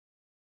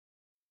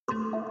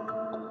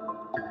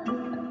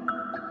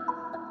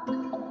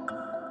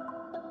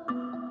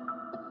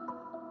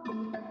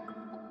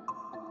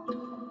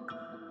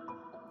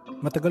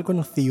Matagal ko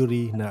ng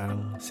theory na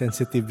ang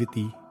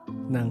sensitivity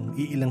ng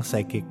iilang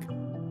psychic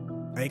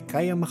ay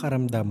kaya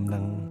makaramdam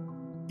ng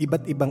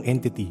iba't ibang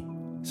entity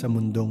sa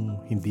mundong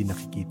hindi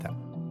nakikita.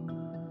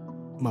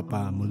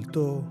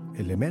 Mapamulto,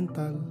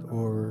 elemental,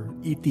 or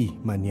ET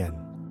man yan.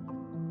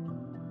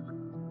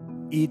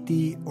 ET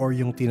or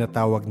yung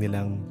tinatawag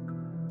nilang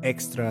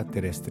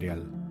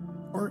extraterrestrial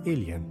or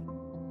alien.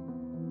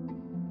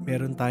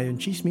 Meron tayong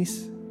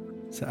chismis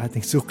sa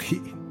ating suki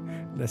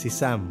na si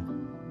Sam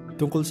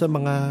tungkol sa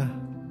mga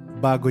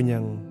bago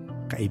niyang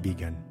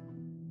kaibigan.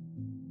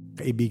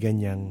 Kaibigan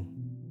niyang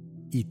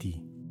ET.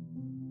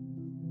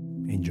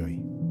 Enjoy.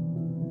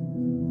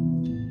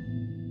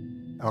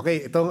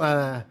 Okay, itong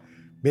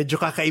medyo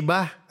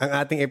kakaiba ang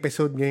ating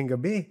episode ngayong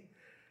gabi.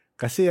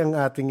 Kasi ang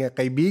ating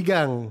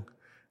kaibigang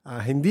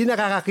hindi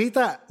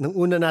nakakakita nung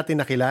una natin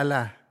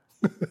nakilala.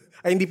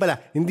 Ay,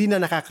 hindi na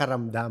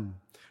nakakaramdam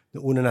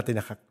nung una natin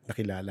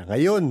nakilala.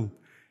 Ngayon,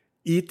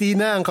 ET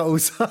na ang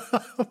kausap.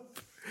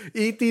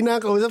 ET na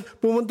ang kausap.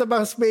 Pumunta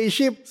ba ang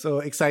spaceship? So,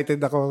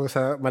 excited ako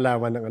sa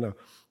malaman ng ano.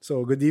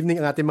 So, good evening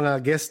ang ating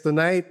mga guests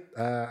tonight.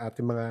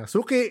 Ating mga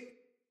suki.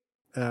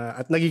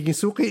 At nagiging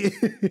suki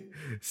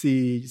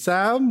si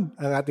Sam,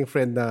 ang ating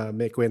friend na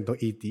may kwentong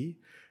ET.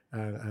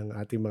 Ang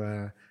ating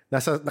mga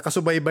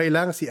nakasubaybay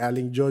lang, si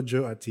Aling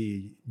Jojo at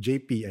si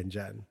JP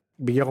andyan.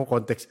 Bigyan ko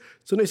context.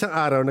 So, no isang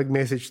araw,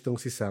 nag-message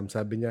tong si Sam.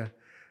 Sabi niya,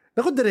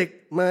 naku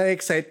Direk,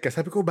 ma-excite ka.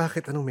 Sabi ko,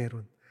 bakit? Anong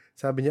meron?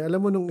 Sabi niya, alam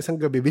mo, nung isang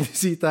gabi,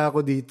 binisita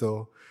ako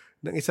dito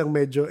ng isang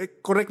medyo,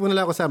 correct mo na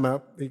lang ako Sam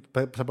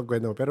sa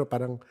pagkwento, pero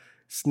parang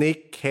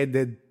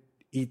snake-headed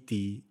ET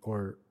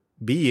or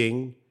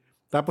being.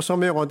 Tapos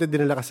mamaya konti,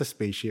 dinala ka sa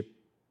spaceship.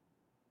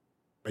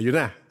 Ayun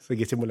na.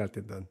 Sige, simulan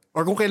natin doon.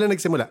 Or kung kailan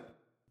nagsimula?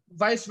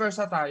 Vice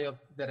versa tayo,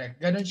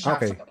 Direk. Ganun siya.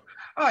 Okay.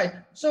 Alright,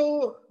 so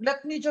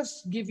let me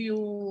just give you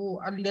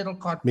a little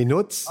context.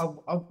 Minutes?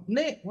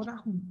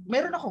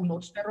 Meron akong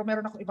notes, pero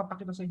meron akong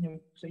ipapakita sa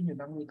inyo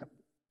ng makeup.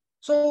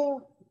 So,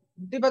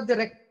 di ba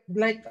Direk,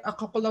 like a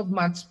couple of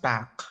months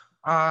back,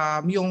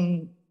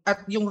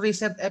 yung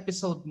recent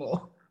episode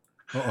mo,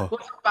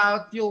 was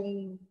about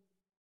yung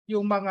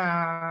mga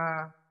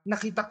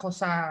nakita ko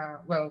sa,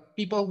 well,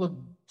 people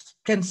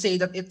can say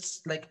that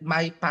it's like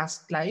my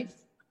past life.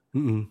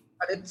 Mm-mm.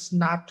 But it's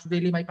not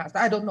really my past.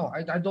 I don't know.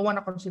 I don't want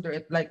to consider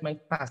it like my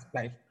past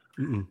life.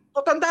 Mm-mm.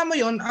 So tanda mo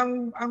yon,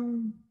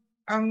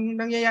 ang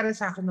nangyayari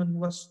sa akin nun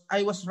was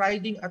I was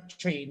riding a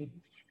train.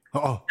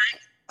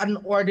 Like an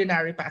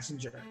ordinary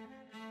passenger.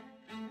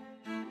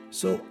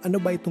 So, ano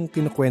ba itong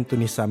kinukwento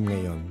ni Sam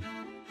ngayon?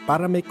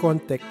 Para may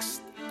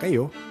context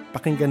kayo,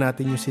 pakinggan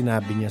natin yung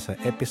sinabi niya sa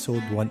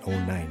episode 109,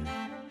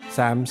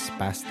 Sam's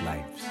Past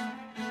Lives.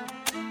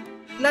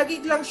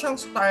 Lagi lang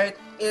siyang start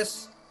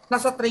is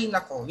nasa train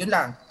ako. Yun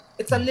lang.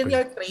 It's a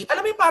linear train.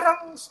 Alam mo yung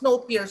parang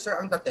Snowpiercer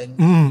ang dating.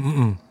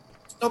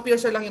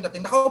 Snowpiercer lang yung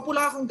dating. Nakaupo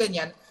lang akong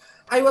ganyan.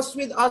 I was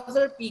with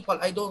other people.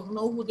 I don't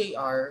know who they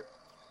are.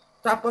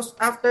 Tapos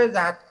after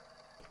that,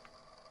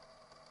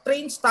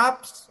 train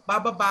stops,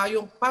 bababa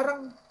yung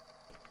parang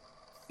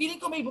feeling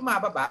ko may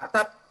bumababa.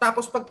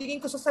 Tapos pagtingin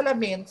ko sa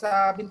salamin,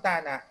 sa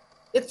bintana,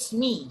 it's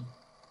me.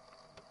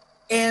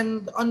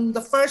 And on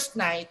the first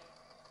night,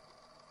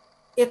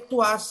 it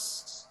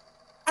was,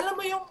 alam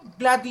mo yung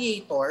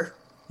Gladiator?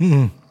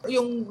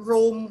 Yung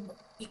Rome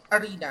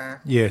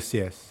Arena. Yes.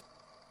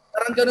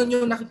 Parang ganun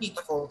yung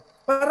nakikita ko.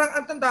 Parang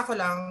ang tanda ko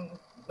lang,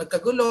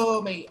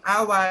 nagkagulo, may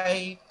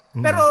away.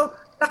 Pero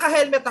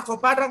naka-helmet ako.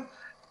 Parang,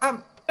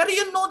 pero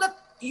you know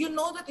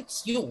that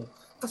it's you.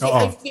 Kasi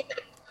I feel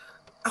like,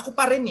 ako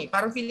pa rin eh.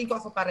 Parang feeling ko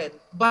ako pa rin.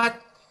 But,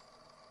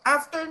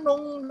 after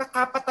nung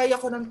nakapatay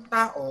ako ng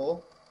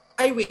tao,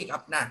 I wake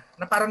up na.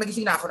 Na parang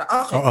nagising na ako na,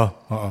 okay.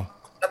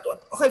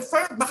 Okay,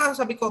 first, baka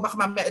sabi ko, baka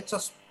mamaya it's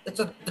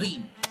a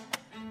dream.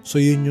 So,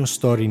 yun yung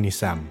story ni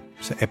Sam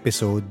sa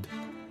episode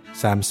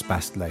Sam's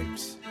Past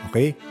Lives.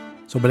 Okay?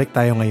 So, balik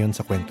tayo ngayon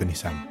sa kwento ni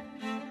Sam.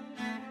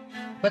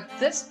 But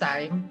this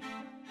time,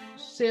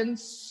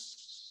 since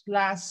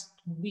last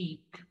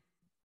week,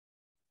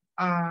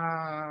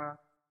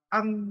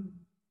 ang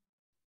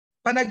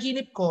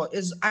panaginip ko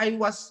is I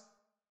was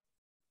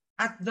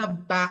at the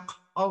back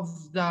of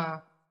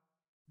the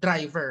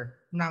driver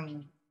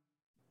ng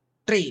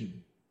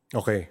train.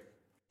 Okay.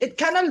 It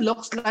kind of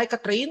looks like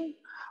a train,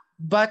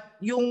 but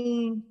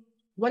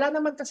wala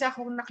naman kasi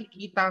akong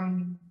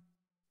nakikitang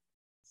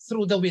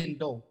through the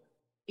window.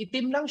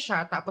 Itim lang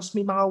siya, tapos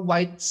may mga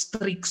white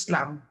streaks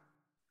lang.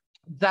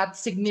 That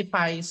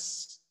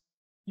signifies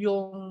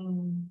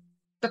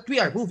that we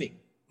are moving.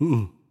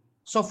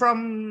 So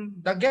from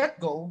the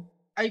get-go,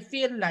 I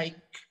feel like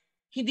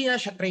hindi na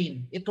siya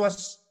train. It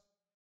was,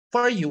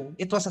 for you,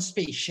 it was a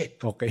spaceship.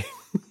 Okay.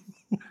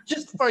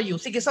 Just for you.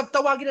 Sige,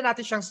 tawagin na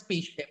natin siyang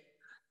spaceship.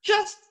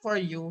 Just for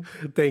you.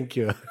 Thank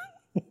you.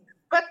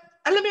 But,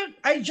 alam mo,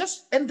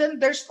 and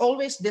then there's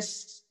always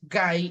this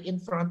guy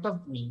in front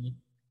of me.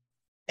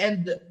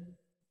 And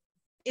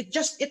it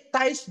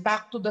ties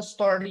back to the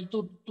story,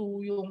 to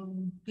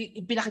yung,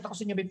 pinakita ko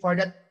sa inyo before,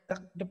 that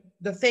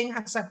the thing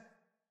has a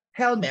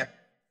helmet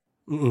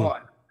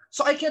on.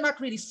 So I cannot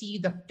really see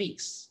the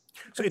face.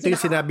 So ito yung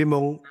sinabi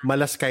mong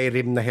mala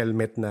Skyrim na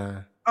helmet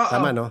na,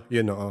 tama no?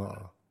 Yun, oo.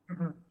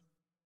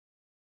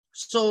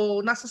 So,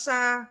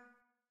 nasa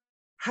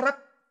harap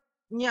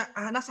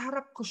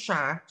ko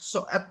siya,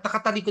 so at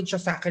nakatalikod siya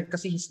sa akin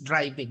kasi he's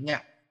driving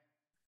niya.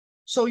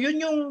 So,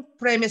 yun yung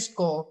premise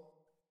ko.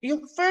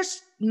 Yung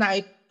first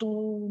night,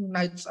 4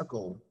 nights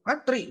ago,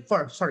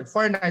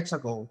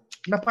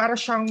 na para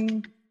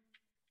siyang,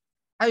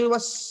 I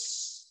was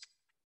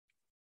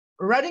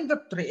riding the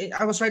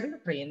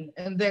train,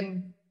 and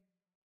then,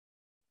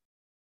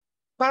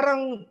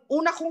 parang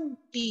una kong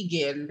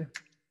tigil,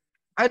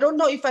 I don't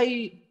know if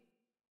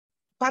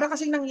para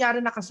kasing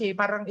nangyari na kasi,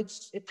 parang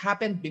it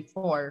happened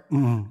before.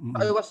 Mm-hmm.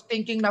 I was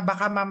thinking na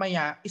baka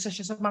mamaya, isa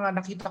siya sa mga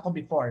nakita ko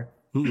before.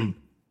 Mm-hmm.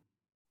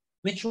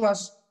 Which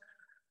was,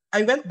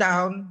 I went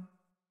down,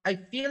 I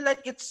feel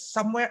like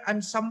I'm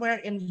somewhere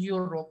in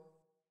Europe,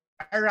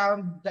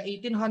 around the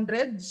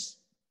 1800s.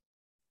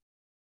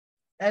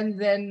 And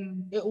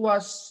then, I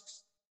was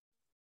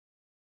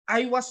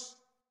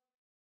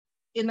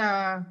in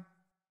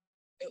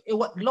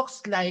what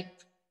looks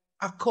like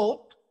a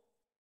coat.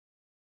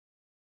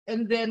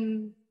 And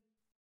then,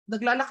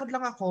 naglalakad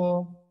lang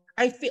ako.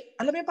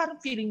 Alam mo yung parang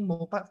feeling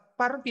mo,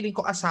 parang feeling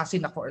ko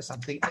assassin ako or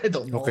something. I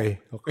don't know. Okay.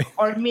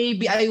 Or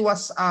maybe I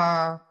was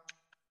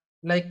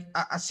like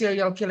a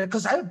serial killer.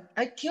 Because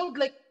I killed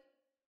like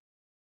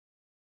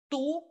 2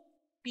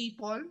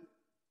 people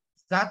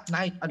that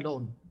night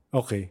alone.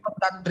 Okay. From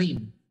that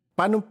dream.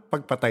 Paano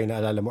pagpatay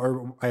na alala mo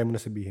or ayaw mo na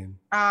sabihin?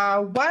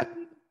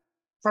 One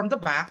from the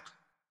back.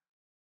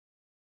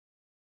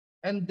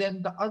 And then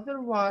the other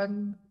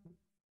one,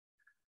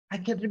 I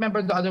can't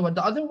remember the other one.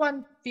 The other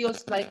one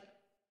feels like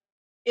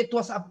it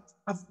was a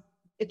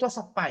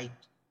fight.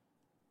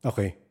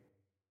 Okay.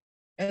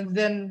 And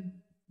then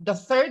the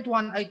third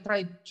one I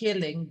tried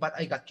killing, but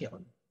I got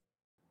killed.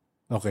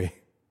 Okay.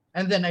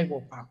 And then I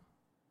woke up.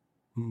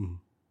 Mm-hmm.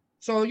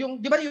 So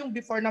di ba yung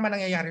before naman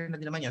nangyayari na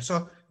din naman yun.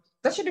 So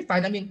that should be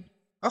fine. I mean,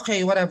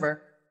 okay,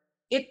 whatever.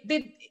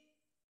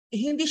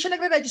 Hindi siya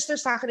nagre-register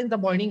sa akin in the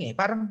morning eh.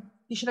 Parang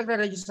hindi siya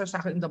nagre-register sa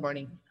akin in the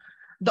morning.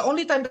 The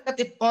only time that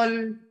it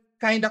all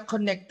kind of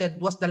connected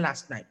was the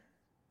last night.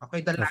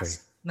 Okay, the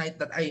last night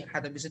that I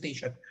had a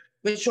visitation,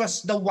 which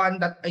was the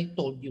one that I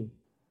told you.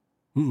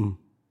 Mm-hmm.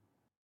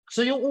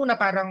 So yung una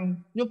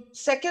parang, yung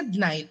second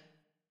night,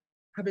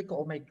 sabi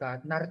ko, oh my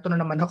God, narito na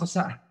naman ako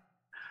sa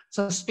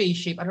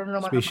spaceship. Ano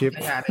na naman ang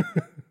nangyayari?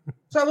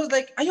 So I was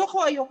like,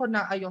 ayoko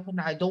na. I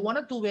don't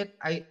wanna do it.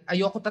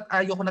 Ayoko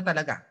na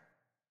talaga.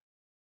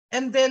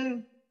 And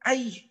then,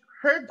 I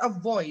heard a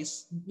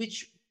voice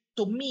which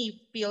to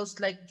me feels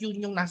like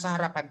yun yung nasa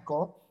harapan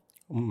ko.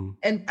 Mm-hmm.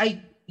 And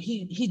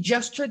he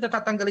gestured na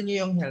tatanggalin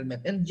niya yung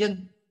helmet. And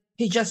then,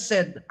 he just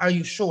said, are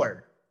you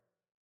sure?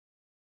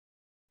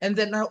 And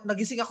then,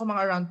 nagising ako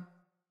mga around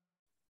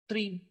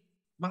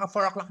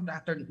 4 o'clock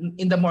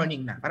in the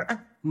morning na.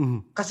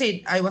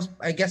 Kasi I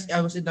guess I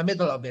was in the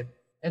middle of it.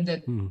 And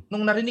then,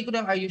 nung narinig ko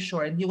na are you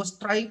sure? And he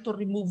was trying to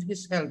remove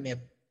his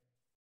helmet.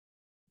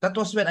 That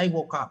was when I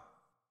woke up.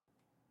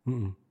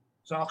 Mm-hmm.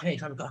 So, okay,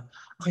 sabi ko,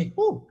 okay,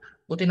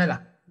 buti na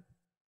lang.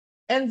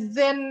 And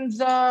then,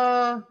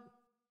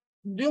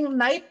 yung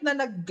night na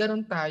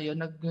nagganon tayo,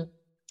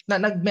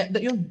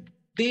 yung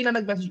day na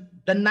nag-message,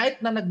 the night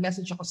na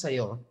nag-message ako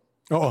sa'yo.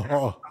 Oo.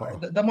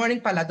 The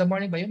morning pala, the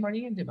morning ba yun?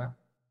 Morning yun, di ba?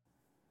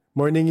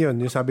 Morning yun.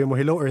 Yung sabi mo,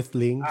 hello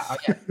Earthlings.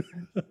 Yeah.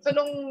 So,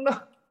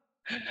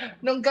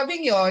 nung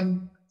gabing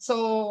yon,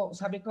 so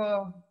sabi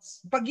ko,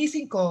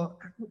 pagising ko,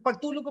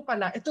 pagtulog ko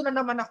pala, narito na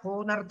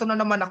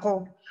naman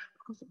ako.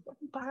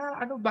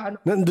 Ano ba?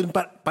 Nandun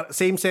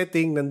same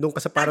setting, nandun ka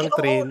sa parang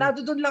train.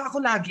 Nandun lang ako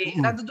lagi.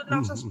 Nandun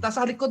lang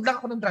nasa likod lang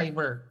ako ng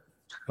driver.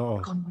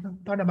 Oo. Ano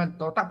pa naman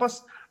to?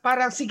 Tapos,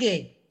 parang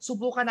sige,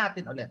 subukan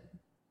natin ulit.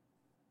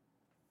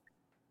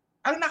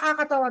 Ang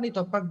nakakatawa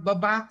nito,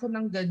 pagbaba ko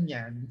ng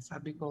ganyan,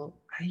 sabi ko,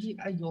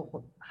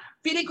 ayoko.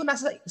 Feeling ko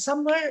nasa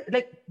somewhere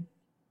like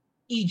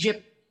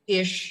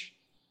Egypt-ish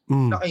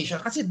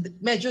location. Kasi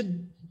medyo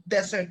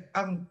desert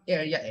ang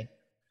area eh.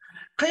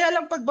 Kaya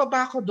lang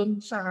pagbaba ko dun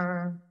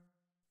sa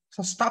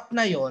stop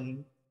na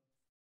yon,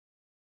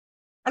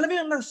 alam mo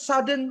yung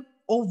sudden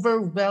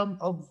overwhelm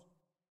of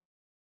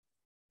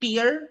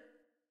fear.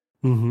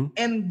 Mm-hmm.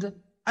 And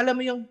alam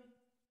mo yung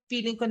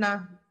feeling ko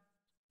na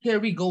here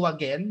we go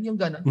again, yung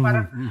gano'n.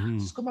 Parang,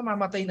 kung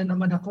mamamatay na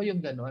naman ako, yung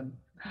gano'n.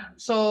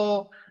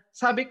 So,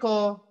 sabi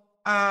ko,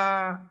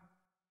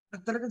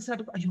 talagang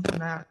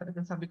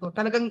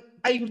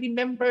I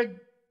remembered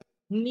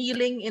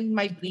kneeling in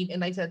my dream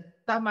and I said,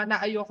 tama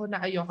na, ayoko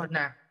na.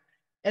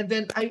 And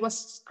then I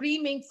was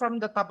screaming from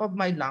the top of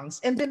my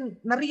lungs. And then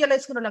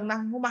na-realize ko na lang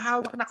na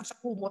humahawak na ako sa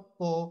kumot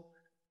ko,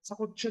 sa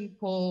kutsyon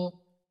ko,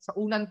 sa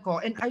unan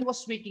ko. And I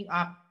was waking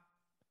up.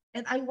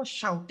 And I was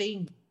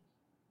shouting.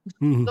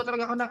 So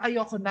talaga ako na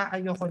ayoko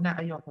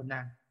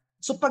na.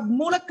 So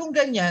pagmulat kong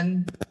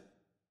ganyan,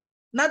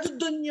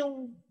 nadudun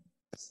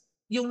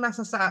yung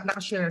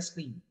nakashare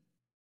screen.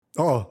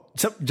 Oo.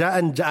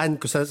 Diyan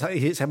ko sa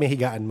may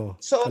higaan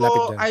mo. So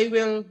I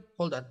will,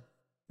 hold on.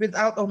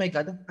 Oh my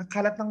God, ang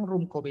kalat ng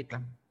room ko, wait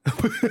lang.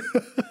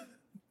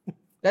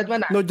 Dead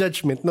man na. No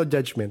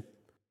judgment.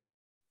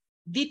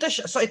 Dito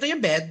siya, so ito yung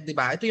bed, di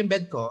ba? Ito yung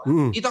bed ko.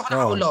 Dito ako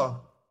nakaulo.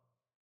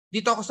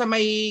 Dito ako sa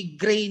may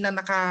gray na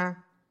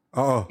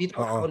dito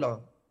ako nakaulo.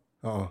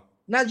 Oo.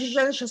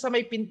 Nandiyan siya sa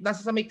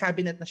nasa sa may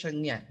cabinet na siya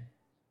niyan.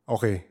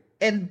 Okay.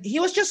 And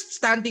he was just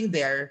standing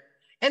there.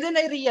 And then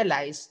I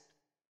realized,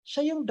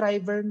 siya yung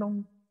driver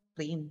ng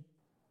train.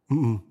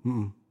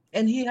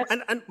 And he had...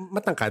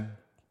 matangkad?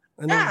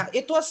 Yeah,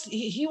 it was,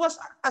 he was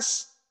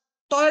as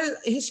tall,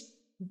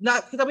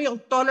 kita mo yung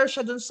taller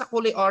siya dun sa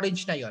kulay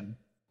orange na yon.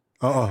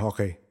 Oo,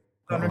 okay.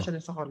 Taller siya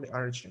dun sa kulay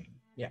orange na yun.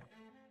 Yeah.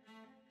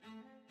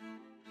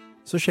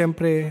 So,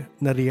 syempre,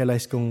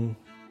 na-realize kong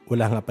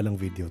wala nga palang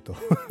video to.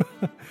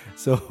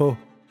 So,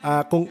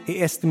 kung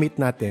i-estimate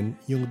natin,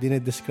 yung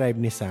dinedescribe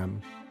ni Sam,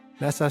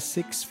 nasa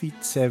 6'7"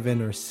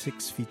 or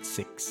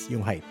 6'6"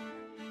 yung height.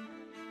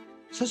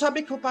 So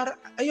sabi ko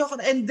ayoko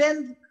na.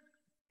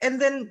 And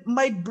then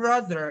my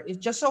brother,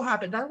 it just so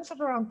happened, that was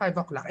around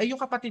 5 o'clock.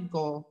 Yung kapatid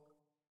ko,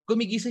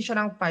 gumigising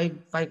siya ng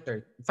 5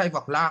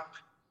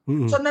 o'clock.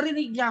 So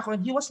narinig niya ako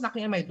and he was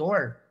knocking on my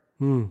door.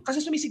 Kasi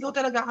sumisigaw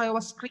talaga ako. I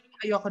was screaming,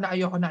 ayoko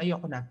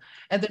na.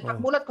 And then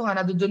pagmulat ko nga,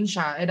 nadudun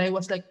siya. And I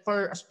was like,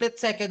 for a split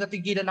second,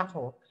 natigilan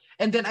ako.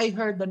 And then I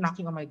heard the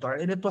knocking on my door.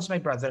 And it was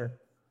my brother.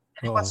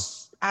 And he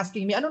was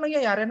asking me, ano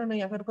nangyayari?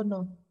 Sabi ko,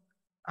 no.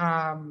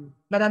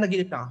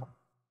 Nananaginip na ako.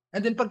 And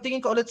then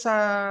pagtingin ko ulit sa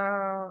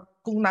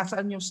kung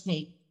nasaan yung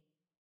snake,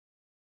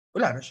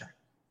 wala na siya.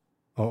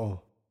 Oo.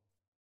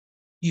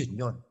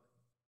 Yun.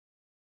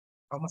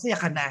 Masaya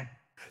ka na.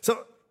 So,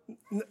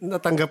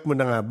 natanggap mo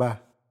na nga ba?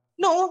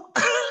 No.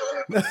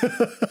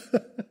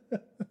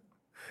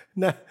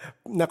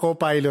 na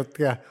co-pilot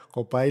ka.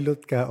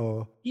 Co-pilot ka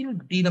o...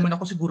 Hindi naman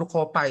ako siguro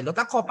co-pilot.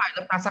 Ang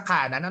co-pilot nasa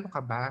kanan. Ano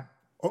ka ba?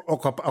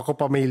 Ako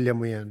pamilya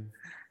mo yan.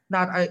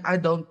 I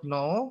don't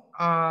know.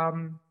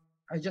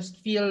 I just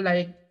feel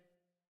like,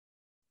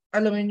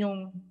 alam mo yung...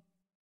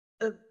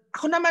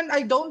 ako naman,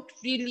 I don't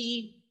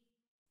really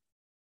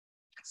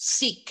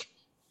seek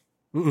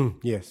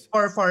yes.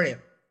 for it.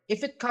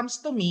 If it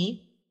comes to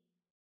me,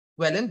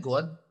 well and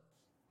good.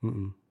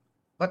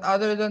 But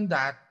other than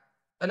that,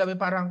 alam mo,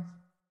 parang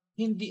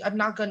hindi, I'm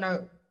not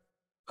gonna,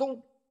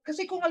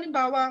 kasi kung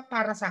halimbawa,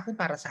 para sa akin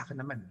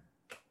naman.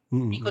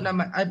 Hindi ko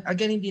naman,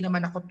 again, hindi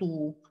naman ako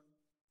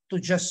to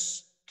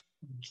just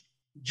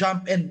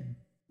jump and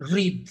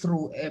read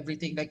through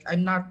everything. Like,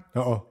 I'm not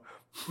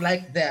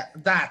like that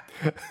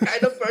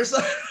kind of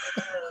person.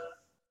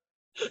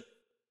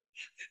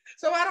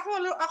 So, parang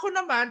ako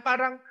naman,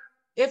 parang,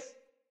 if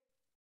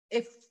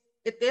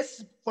it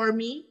is for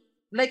me,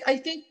 like,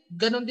 I think,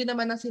 ganun din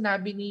naman ang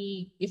sinabi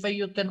ni, if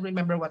you can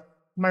remember what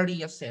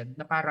Maria said,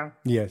 na parang,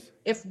 yes,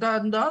 if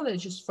the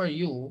knowledge is for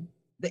you,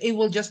 it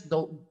will just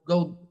go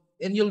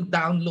and you'll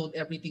download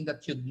everything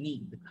that you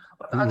need.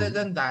 But other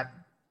than that,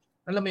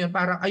 alam mo yun,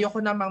 parang ayoko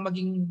namang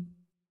maging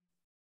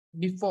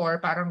before,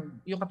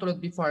 parang yung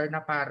katulad before na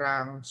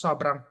parang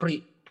sobrang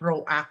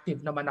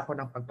proactive naman ako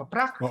ng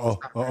pagpapractice.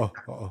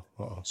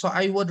 So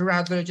I would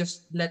rather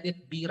just let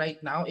it be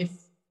right now if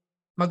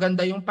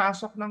maganda yung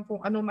pasok ng kung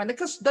ano man.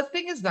 Because the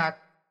thing is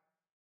that,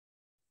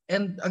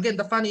 and again,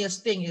 the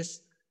funniest thing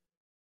is,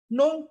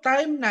 nung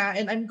time na,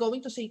 and I'm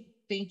going to say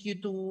thank you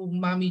to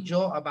Mami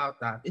Jo about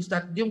that, is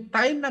that yung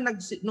time na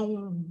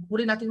nung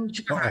huli natin yung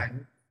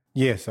chikahan,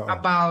 yes,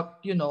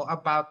 about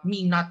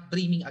me not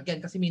dreaming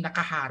again kasi may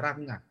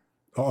nakaharang nga.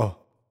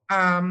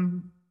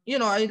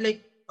 I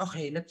like,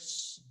 okay,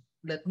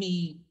 let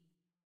me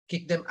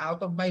kick them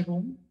out of my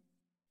room.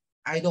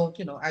 I don't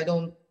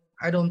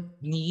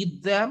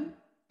need them.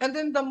 And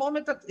then the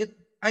moment that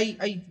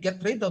I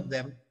get rid of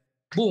them,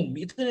 boom,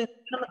 ito na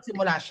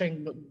nagsimula siya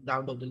yung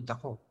download ulit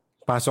ako.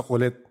 Pasok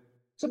ulit.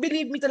 So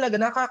believe me talaga,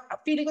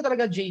 feeling ko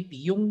talaga JP,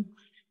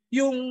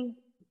 yung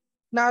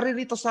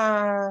naririto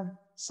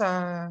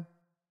sa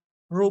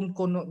room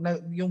ko,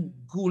 yung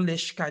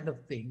ghoulish kind of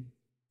thing,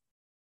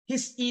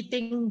 he's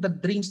eating the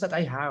dreams that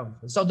I have.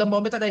 So the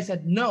moment that I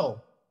said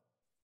no,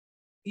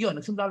 yun,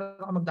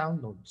 nagsimula ako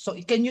mag-download. So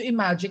can you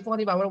imagine kung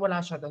halimbawa wala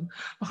siya doon,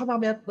 baka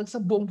mamaya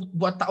sa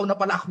buwan taon na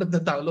pala ako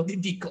nagda-download,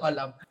 hindi ko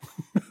alam.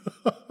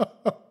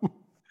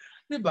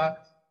 Diba?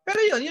 Pero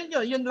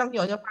yun lang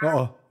yun.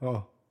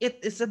 It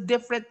is a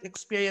different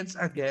experience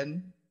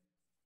again.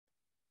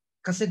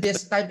 Kasi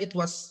this time it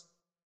was,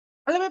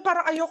 alam mo,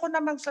 parang ayoko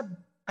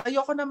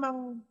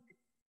namang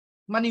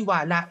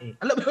maniwala eh.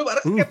 Alam mo,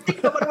 parang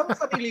skeptic naman ako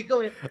sa sarili ko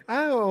eh.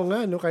 Oo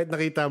nga, no, kahit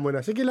nakita mo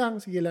na. Sige lang.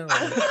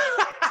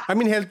 I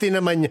mean, healthy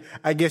naman.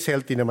 I guess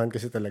healthy naman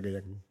kasi talaga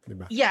yan.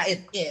 Diba? Yeah,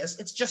 it is.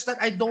 It's just that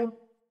I don't,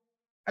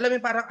 alam mo,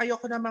 parang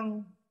ayoko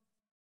namang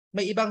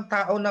may ibang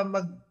tao na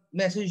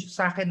mag-message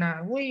sa akin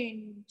na,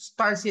 uy,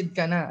 starseed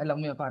ka na. Alam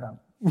mo yun, parang,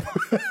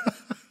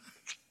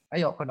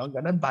 ayoko na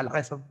ganun. Bala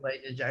kayo sa buhay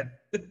niya dyan.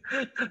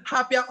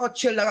 Happy ako,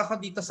 chill lang ako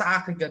dito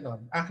sa akin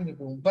ganun. Aking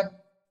room. But,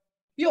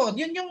 yun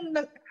yung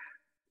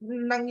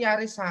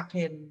nangyari sa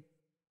akin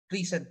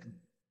recently.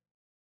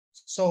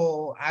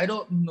 So, I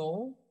don't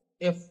know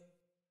if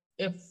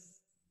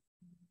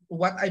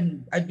what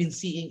I've been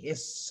seeing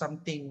is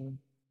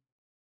something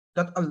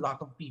that a lot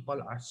of people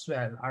as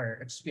well are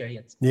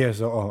experiencing.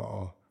 Yes,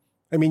 oo.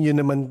 I mean,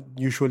 yun naman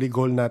usually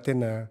goal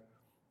natin na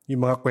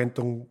yung mga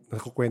kwentong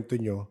nakukwento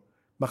nyo,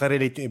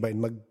 makarelate yung iba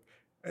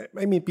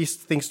and piece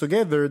things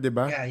together, di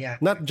ba? Yeah.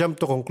 Not jump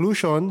to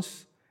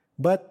conclusions,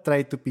 but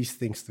try to piece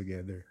things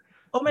together.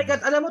 Oh my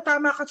God, alam mo,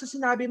 tama ka sa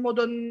sinabi mo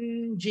doon,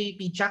 JP.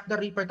 Jack the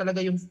Ripper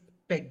talaga yung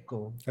peg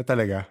ko.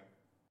 Talaga?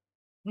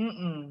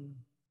 Ano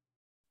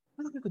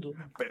ko doon?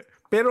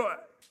 Pero,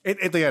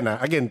 ito yan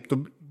again,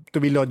 to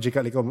be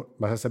logical, ikaw,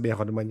 masasabihan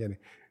ko naman yan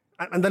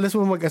Ang dalas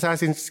mo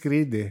mag-Assassin's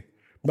Creed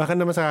Baka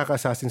naman sa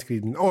Assassin's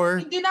Creed. Or...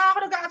 Hindi na ako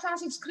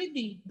nag-Assassin's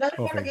Creed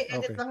Dahil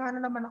nag-e-edit na nga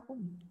na naman ako.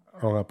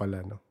 Oo nga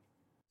pala, no?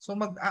 So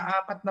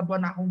mag-aapat na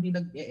buwan na akong hindi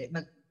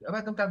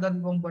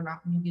dalawang buwan na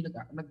akong hindi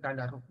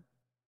naglalaro.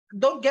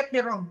 Don't get me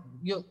wrong.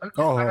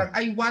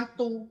 I want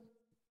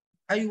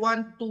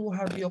to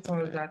have you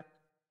call that,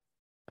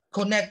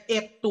 connect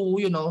it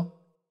to,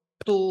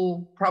 to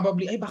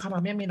probably, baka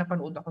mamaya may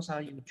napanood ako sa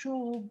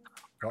YouTube.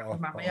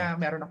 Mamaya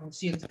meron akong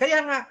series.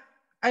 Kaya nga,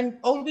 I'm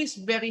always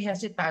very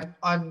hesitant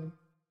on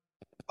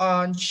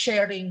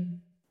sharing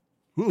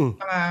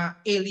mga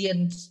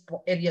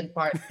alien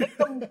part.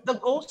 The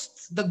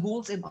ghosts, the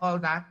ghouls and all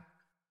that,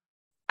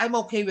 I'm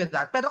okay with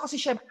that. Pero kasi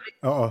syempre,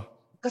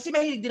 kasi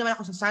mahilig din naman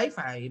ako sa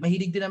sci-fi.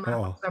 Mahilig din naman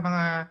ako sa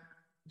mga,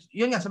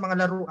 sa mga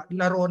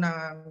laro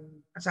ng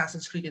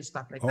Assassin's Creed and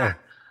stuff like that.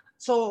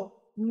 So,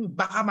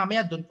 baka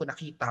mamaya doon ko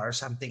nakita or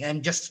something.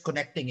 I'm just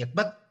connecting it.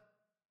 But,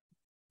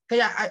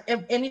 kaya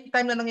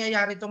anytime na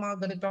nangyayari itong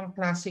mga ganitong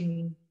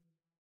klaseng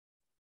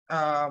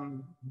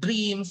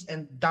dreams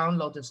and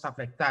downloads and stuff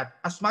like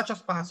that, as much as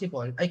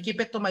possible, I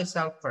keep it to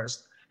myself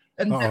first.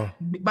 And then,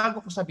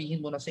 bago ko sabihin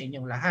muna sa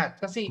inyong lahat.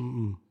 Kasi,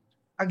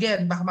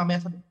 again, baka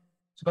mamaya sabi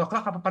ko,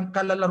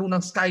 kalalaro ng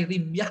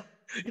Skyrim yan.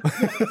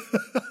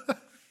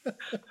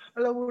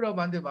 Alam mo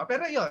naman, di ba?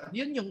 Pero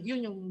yun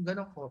yung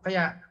gano'n ko.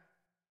 Kaya,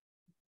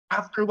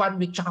 after 1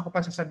 week, tsaka ko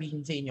pa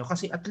sasabihin sa inyo.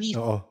 Kasi at least,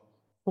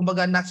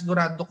 kumbaga,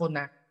 nasigurado ko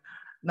na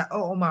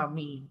oo,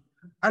 mami,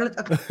 at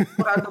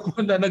sigurado ko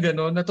na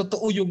gano'n, na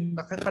totoo yung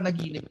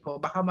panaginip ko.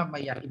 Baka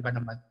mamaya, iba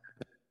naman.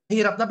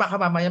 Hirap na, baka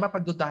mamaya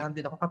mapagdudahan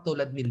din ako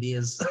katulad ni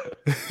Liz.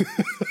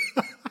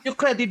 Yung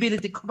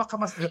credibility ko, baka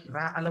mas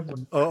alam mo.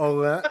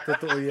 Oo nga,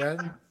 totoo yan.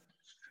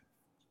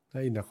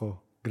 Ay, nako,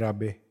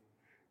 grabe.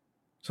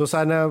 So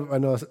sana,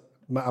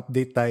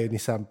 ma-update tayo ni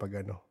Sam pag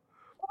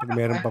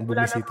meron pang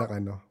bumisita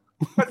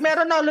Pag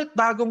meron na ulit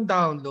bagong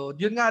download,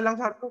 yun nga lang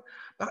sabi ko,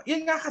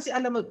 yun nga kasi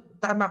alam mo,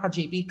 tama ka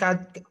JP,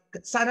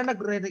 sana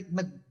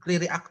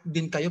nagre-react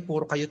din kayo,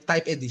 puro kayo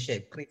type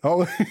syempre.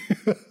 Oo.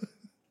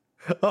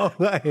 Oo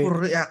nga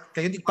Puro react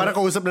kayo. Para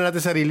kausap na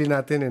natin sarili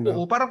natin.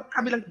 Oo, parang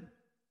kami lang,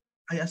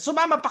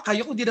 sumama pa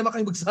kayo kung di naman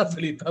kayo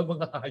magsasalita,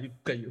 mga hayop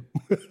kayo.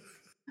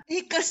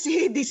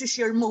 Kasi this is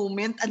your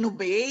moment,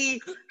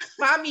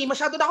 Mami,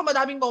 masyado na ako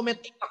madaming moment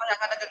dito, kaya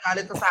nga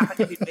nagagalit na sa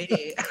akin yung iba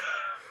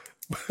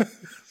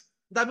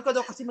Dami ko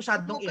daw kasi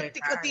masyadong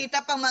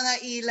Tita pang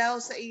mga ilaw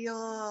sa iyo.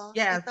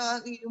 Yes. Ito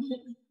ang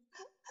iyong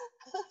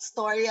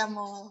storya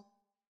mo.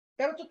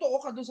 Pero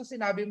totoo ka doon sa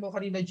sinabi mo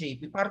kanina,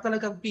 JP. Para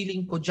talagang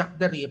feeling ko Jack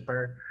the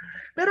Ripper.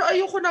 Pero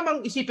ayoko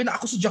namang isipin na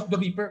ako si Jack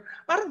the Ripper.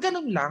 Parang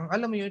ganun lang.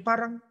 Alam mo yun,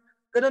 parang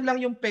ganun lang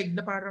yung peg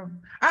na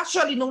parang...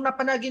 Actually, nung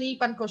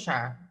napanaginipan ko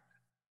siya,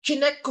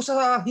 chinek ko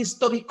sa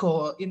history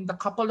ko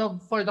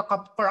for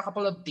a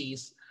couple of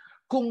days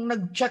kung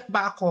nag-check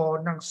ba ako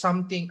ng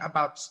something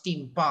about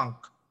steampunk.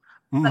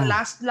 The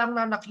last lang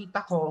na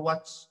nakita ko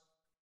what's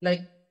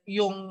like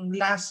yung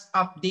last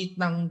update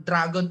ng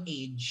Dragon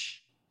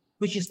Age,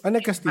 which is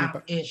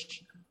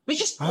steampunk-ish, which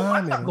is 2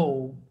 months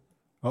ago.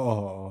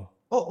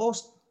 Oo.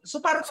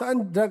 So parang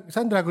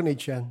saan Dragon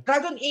Age yan?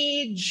 Dragon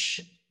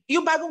Age,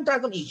 yung bagong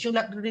Dragon Age, yung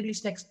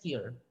release next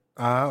year.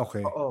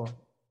 Okay. Oo.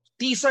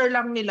 Teaser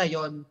lang nila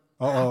yon.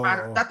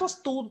 That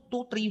was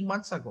 2-3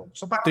 months ago.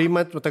 So parang 3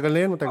 months, matagal na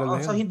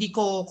yan. So hindi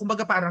ko,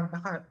 kumbaga parang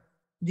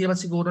hindi naman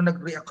siguro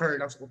nag-reoccur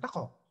lang sa utak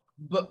ko.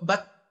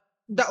 But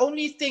the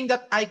only thing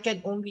that I can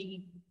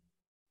only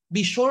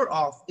be sure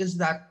of is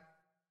that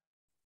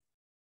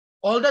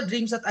all the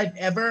dreams that I've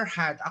ever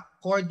had,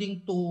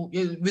 according to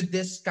with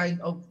this kind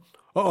of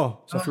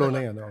sa flow na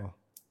yan.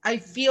 I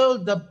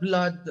feel the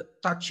blood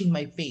touching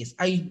my face.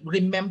 I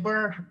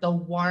remember the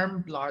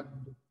warm blood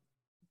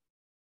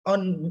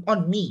on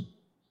me.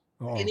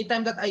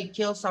 Anytime that I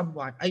kill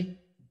someone, I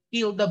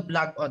feel the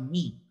blood on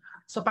me.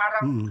 So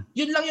parang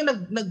yun lang yung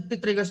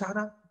nag-trigger sa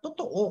akin.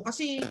 Totoo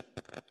kasi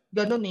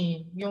ganun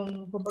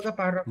yung kumbaga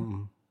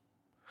parang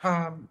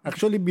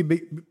actually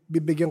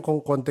bibigyan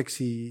kong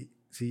context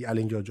si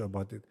Aling Jojo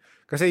about it.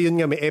 Kasi yun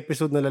nga, may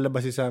episode na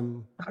lalabas si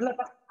Sam.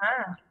 Nakalabas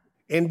na.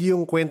 And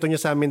yung kwento niya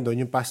sa amin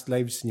doon, yung past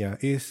lives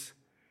niya is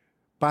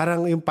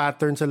parang yung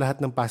pattern sa lahat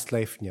ng past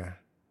life niya.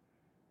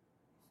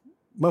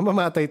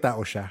 Mamamatay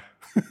tao siya.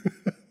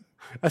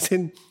 As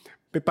in,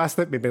 may past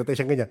life, may pinatay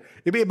siyang ganyan.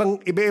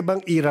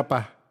 Iba-ibang era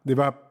pa. Di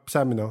ba,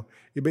 Sam, no?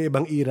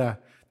 Iba-ibang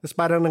era. Tapos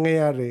parang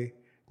nangyayari,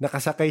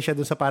 nakasakay siya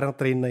dun sa parang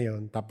train na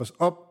yon. Tapos,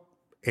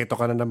 eto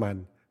ka na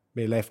naman.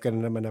 May life ka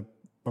na naman na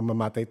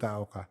pamamatay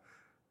tao ka.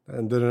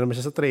 Nandun na naman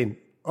siya sa train.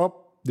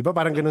 Di ba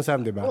parang ganun,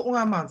 Sam, di ba? Oo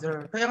nga,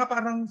 mother. Kaya nga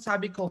parang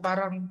sabi ko,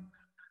 parang,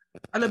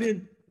 alam mo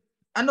yun,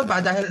 ano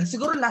ba, dahil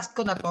siguro last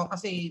ko na to,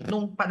 kasi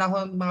nung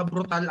panahon mga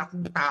brutal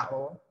akong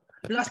tao,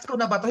 last ko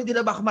na ba to, hindi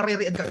na ba ako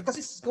mariried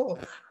kasi ko,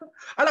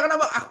 alam ka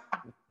naman,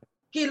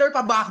 killer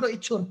pa ba ako ng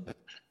itsura?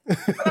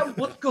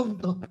 Malambot kong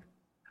to.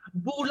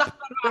 Bulak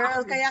na nga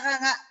Girl, ako.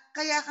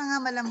 kaya ka nga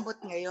malambot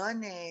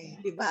ngayon eh,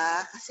 'di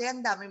ba? Kasi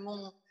ang dami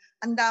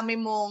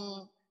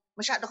mong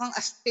masyado kang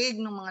astig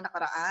nung mga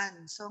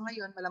nakaraan. So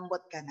ngayon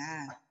malambot ka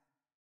na.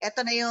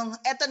 Ito na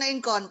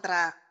yung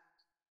contract.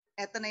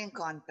 Ito na yung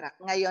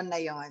contract. Ngayon na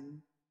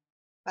 'yon.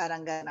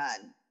 Parang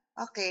ganon.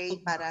 Okay,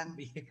 parang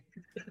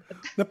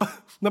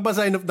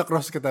Napa-sign of the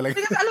cross ka talaga.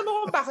 Because alam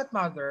mo kung bakit,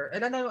 mother?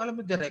 Alam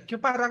mo direct,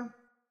 yung parang,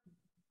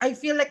 I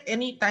feel like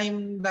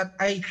anytime that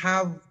I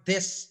have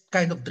this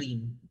kind of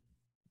dream,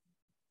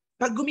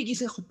 pag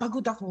gumigising ako,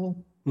 pagod ako.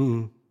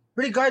 Mm.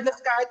 Regardless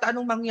kahit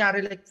anong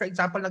mangyari, like for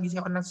example, nagising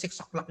ako ng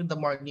 6 o'clock in the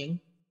morning,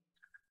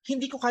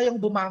 hindi ko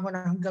kayang bumangon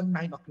na hanggang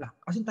 9 o'clock.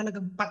 Kasi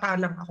talagang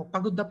patalang ako.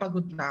 Pagod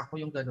na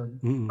ako yung ganun.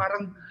 Mm.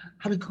 Parang,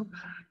 sabi ko,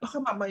 baka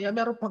mamaya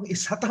meron pang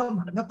isa,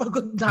 tama,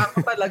 napagod na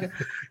ako talaga.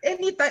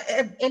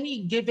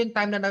 Any given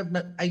time na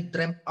I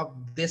dreamt of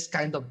this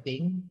kind of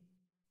thing,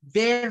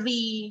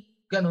 very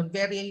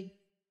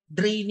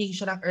draining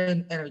siya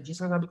ng energy.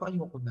 So sabi ko,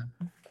 ayoko na.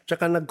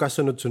 Tsaka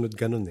nagkasunod-sunod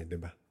ganun di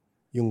ba?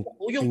 Yung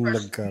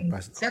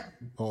nagka-pass.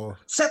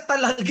 Set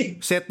talaga.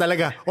 Set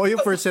talaga. Yung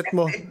first set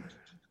mo.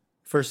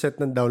 First set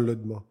ng download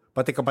mo.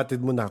 Pati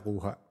kapatid mo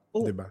nakuha.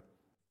 Di ba?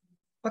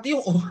 Pati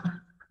yung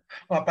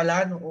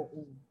papalano.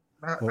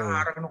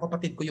 Nakaharang ng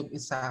kapatid ko yung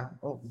isa.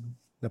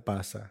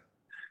 Napasa.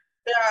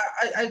 Kaya,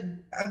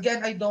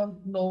 I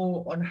don't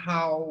know on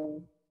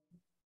how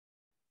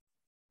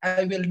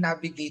I will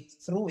navigate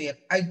through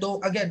it.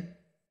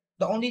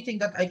 The only thing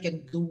that I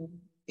can do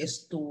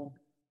is to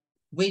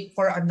wait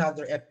for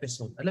another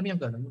episode. Alam mo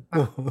yung gano'n?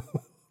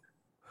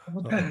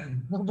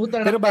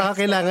 Pero baka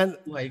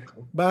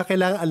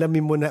kailangan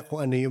alamin mo na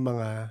kung ano yung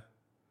mga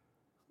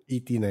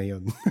ET na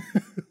yun.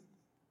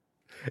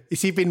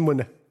 Isipin mo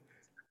na.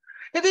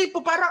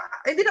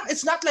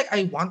 It's not like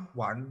I want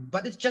one,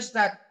 but it's just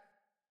that,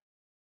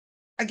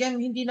 again,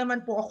 hindi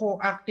naman po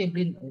ako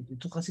actively,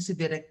 ito kasi si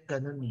Direk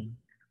ganun eh.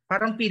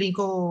 Parang feeling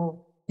ko,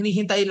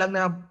 hinihintay lang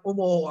na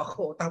umuo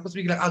ako, tapos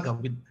biglang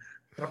agawin.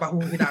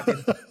 Trabahuhin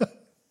natin.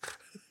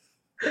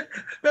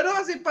 Pero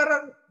kasi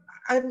parang,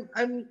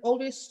 I'm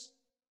always,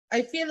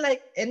 I feel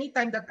like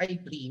anytime that I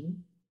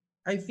dream,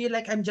 I feel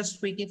like I'm just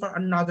waiting for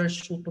another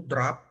shoe to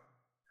drop.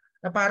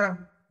 Na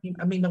parang,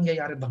 may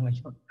nangyayari ba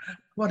ngayon?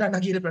 Wala,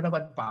 naghirap na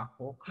naman pa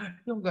ako.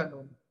 Yung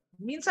ganun.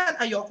 Minsan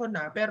ayoko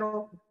na,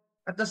 pero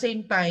at the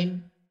same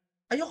time,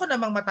 ayoko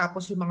namang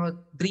matapos yung mga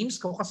dreams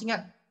ko kasi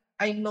nga,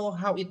 I know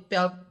how it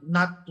felt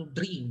not to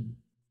dream.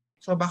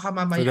 So baka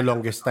mamaya... For the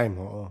longest time,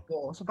 oo.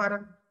 So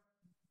parang,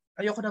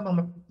 ayoko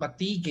namang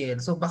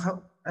matigil. So baka,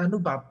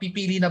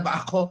 pipili na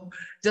ba ako?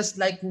 Just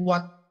like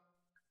what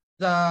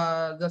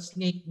the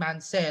snake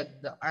man said,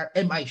 are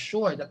you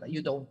sure that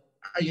you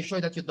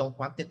don't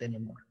want it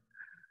anymore?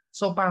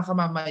 So parang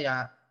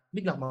mamaya,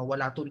 biglang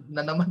mawala to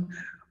na naman.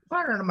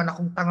 Para naman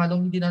akong tanga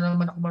nung hindi na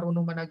naman ako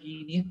marunong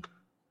managinip.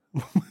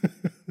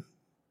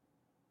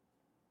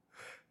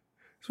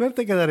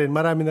 Swerte ka na rin.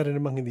 Marami na rin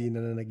namang hindi na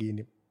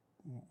nanaginip.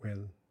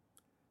 Well,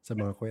 sa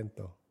mga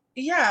kwento.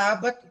 Yeah,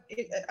 but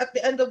at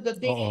the end of the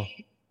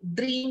day,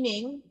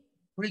 dreaming,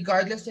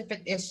 regardless if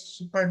it is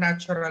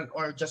supernatural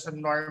or just a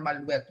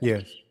normal wet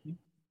dream,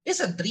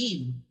 is a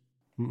dream.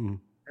 Mm-mm.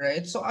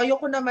 Right? So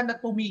ayoko naman na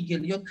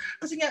tumigil yun.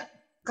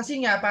 Kasi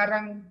nga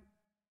parang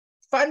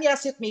funny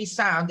as it may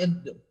sound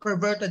and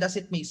perverted as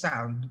it may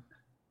sound,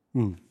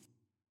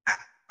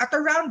 at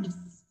around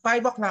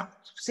 5 o'clock,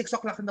 6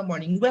 o'clock in the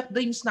morning, wet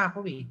dreams na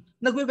ako eh.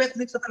 Nagwe-wet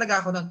dreams na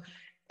talaga ako nun.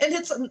 And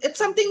it's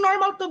something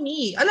normal to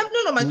me. Alam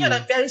nyo naman yun,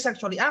 I'm very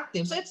sexually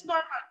active. So it's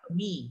normal to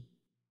me.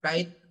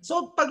 Right?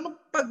 So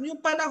pag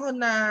yung panahon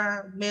na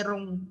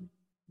merong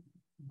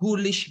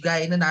ghoulish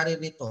guy na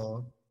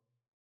naririto,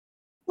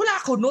 wala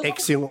ako nun.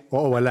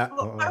 Wala.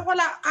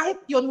 Wala. Kahit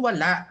yun,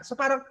 wala. So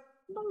parang,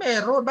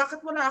 meron?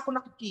 Bakit wala ako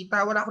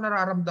nakikita? Wala ako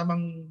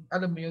nararamdamang,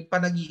 alam mo yun,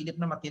 panaginip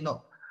na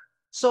matino.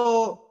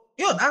 So,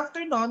 yun, after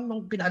nun,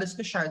 nung pinalis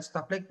ko siya and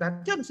stuff like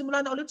that, yun,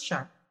 simula na ulit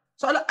siya.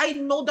 So, I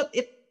know that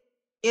it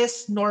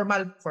is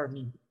normal for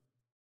me.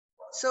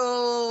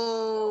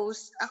 So,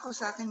 ako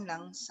sa akin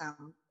lang,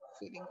 Sam,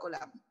 feeling ko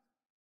lang,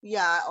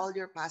 yeah, all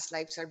your past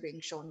lives are being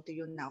shown to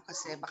you now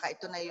kasi baka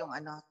ito na yung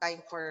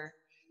time for,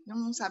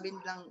 yung sabi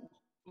nilang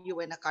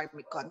you in a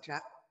karmic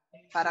contract,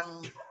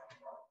 parang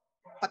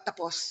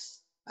patapos,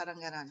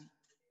 parang gano'n.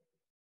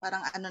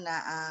 Parang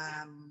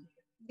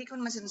hindi ko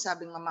naman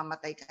sinasabing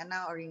mamamatay ka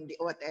na or hindi,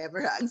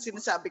 whatever. Ang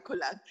sinasabi ko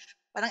lang,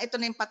 parang ito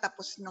na yung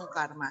patapos ng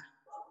karma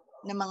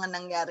ng mga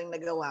nangyaring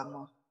nagawa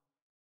mo.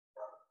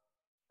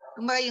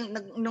 Kung ba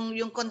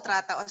yung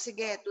kontrata,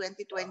 sige,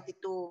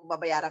 2022,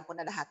 babayaran ko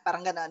na lahat.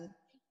 Parang ganon.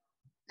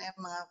 Yung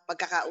mga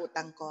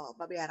pagkakautang ko,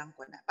 babayaran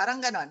ko na.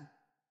 Parang ganon.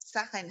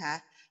 Sa akin,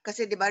 ha?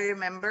 Kasi di ba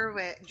remember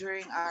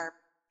during our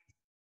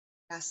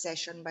last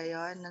session ba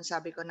yon? Nung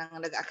sabi ko nang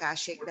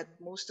nag-akashic that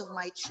most of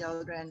my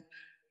children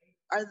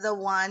are the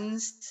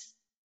ones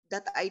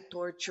that I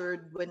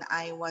tortured when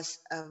I was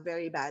a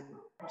very bad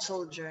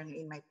soldier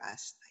in my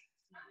past life.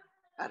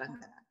 Parang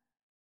ganun.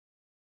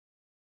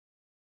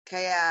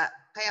 Kaya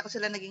ko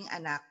sila naging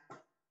anak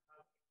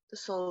to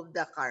solve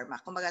the karma.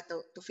 Kumbaga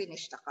to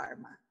finish the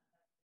karma.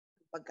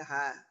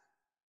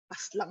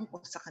 Pagka-paslang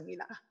ko sa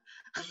kanila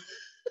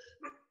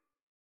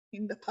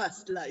in the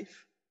past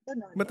life.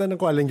 Ganun. Matanong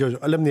ko, Aling Jojo,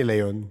 alam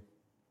nila yon?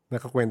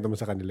 Nakakwento mo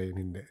sa kanila yun,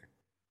 hindi?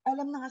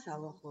 Alam ng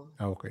asawa ko.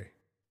 Okay.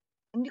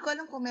 Hindi ko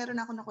alam kung meron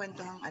ako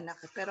nakwentuhang anak.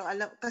 Pero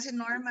alam, kasi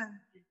normal.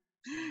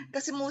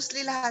 Kasi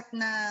mostly lahat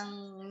ng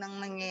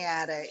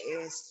nangyayari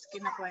is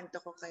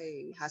kinakwento ko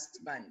kay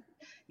husband.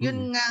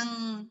 Yun ngang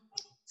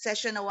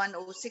session na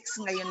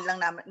 106, ngayon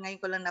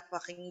ko lang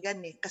napakinggan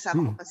eh.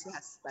 Kasama ko pa si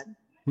husband.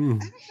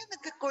 Ay,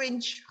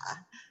 nagka-cringe siya.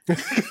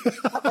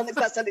 Habang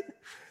nagsasalita.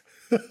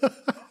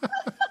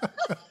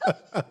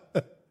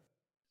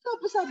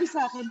 Tapos sabi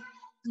sa akin,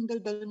 ang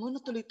daldal mo,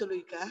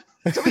 natuloy-tuloy ka.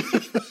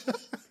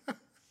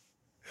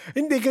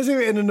 Hindi, kasi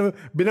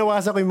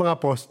binawasan ko yung mga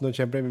post noon.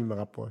 Siyempre, may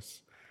mga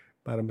post.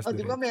 Para mas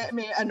di ba?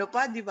 May ano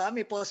pa, di ba?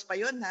 May post pa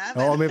yun, ha?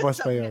 Oo, may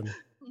post pa yun.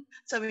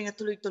 Sabi niya,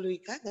 tuloy-tuloy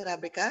ka,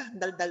 grabe ka,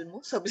 daldal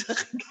mo. Sabi sa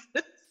akin.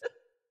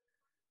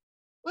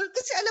 Well,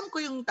 kasi alam ko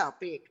yung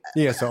topic.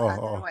 Yes, oo.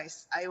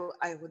 Otherwise, I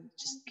would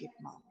just keep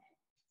mum.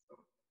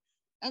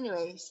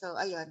 Anyway, so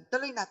ayun.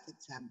 Tuloy natin,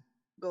 Sam.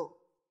 Go.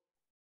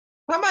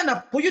 Tama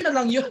na po. Yun na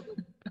lang yun.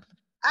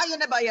 Yun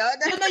na ba yun?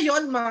 Yun na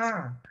yun,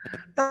 ma.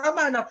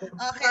 Tama na po.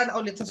 Okay. Tama na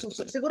ulit sa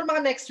susunod. Siguro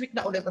mga next week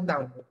na ulit ang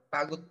download.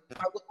 Pagod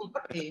po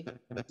pati.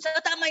 So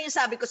tama yung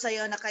sabi ko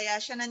sa'yo na kaya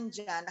siya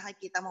nandyan,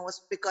 nakikita mo was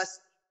because,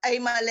 ay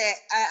mali.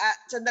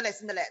 Sandali.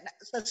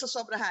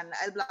 Sosobrahan.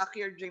 I'll block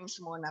your dreams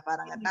muna.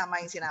 Parang tama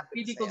yung sinabi ko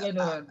Hindi sa'yo. ko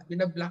gano'n.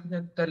 Binablock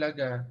niya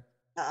talaga.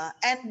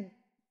 And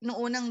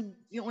yung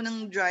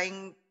unang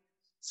drawing,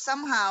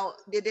 somehow,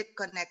 did it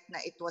connect na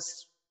it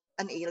was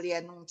an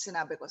alien nung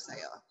sinabi ko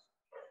sa'yo?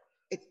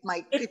 It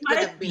could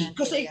have been an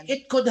alien.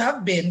 It could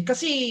have been.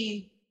 Kasi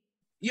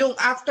yung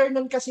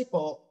afternoon kasi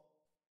po,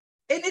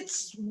 and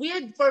it's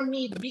weird for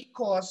me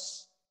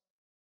because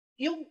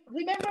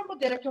remember mo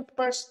direct yung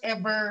first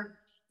ever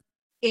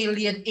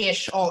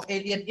alien-ish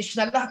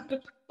na lang.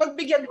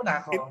 Pagbigyan mo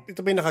na ako. Ito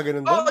ba yung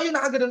nakaganon doon? Oo, yung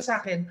nakaganon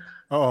sa akin.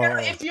 Oo. Pero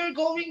if you're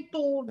going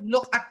to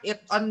look at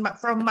it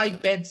from my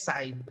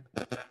bedside,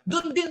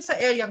 dun din sa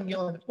area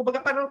yun.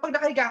 Kumbaga parang pag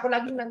nakahiga ako,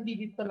 laging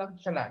nandito lang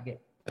siya lagi.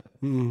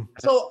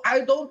 So,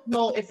 I don't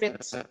know if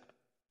it's,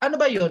 ano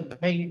ba yun?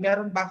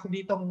 Meron ba ako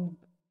ditong,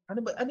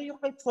 ano yung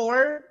kay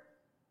Thor?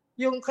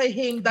 Yung kay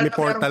Heimdall. May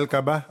portal ka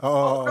ba?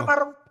 Oo.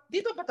 Parang,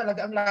 dito ba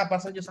talaga ang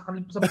labasan nyo sa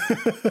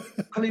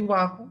kaliwa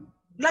ko?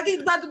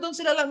 Lagi, doon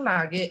sila lang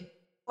lagi.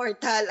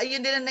 Portal.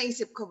 Ayun din ang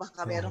naisip ko.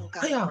 Baka meron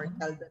kang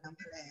portal doon ang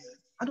play.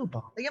 Ano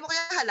ba? Lagyan mo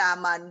kaya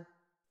halaman.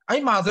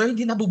 Ay, mother,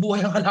 hindi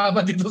nabubuhay ang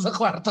halaman dito sa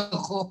kwarto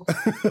ko.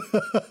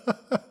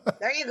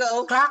 There you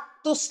go.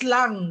 Cactus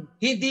lang.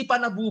 Hindi pa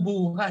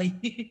nabubuhay.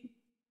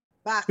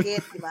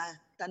 Bakit, di ba?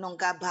 Tanong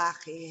ka,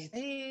 bakit?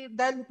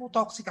 Dahil po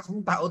toxic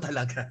akong tao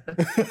talaga.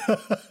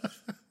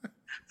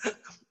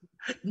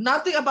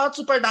 Nothing about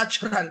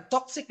supernatural.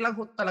 Toxic lang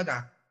po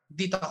talaga.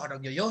 Dito ako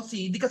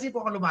nag-yoyosi. Hindi kasi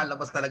po ako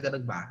lumalabas talaga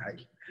ng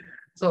bahay.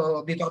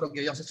 So, dito ako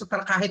nag-yoyosi. So,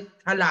 kahit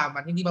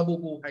halaman, hindi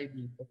mabubuhay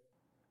dito.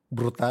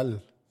 Brutal.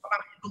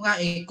 Ito nga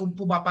kung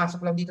pumapasok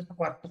lang dito sa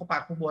kwarto ko,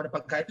 para kumuha ng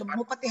pagkain.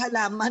 Mo pati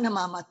halaman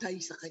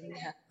namamatay sa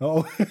kanya.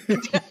 Oo.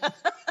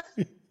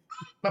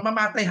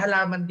 Mamamatay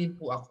halaman din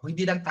po ako.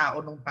 Hindi lang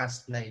tao nung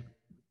past life.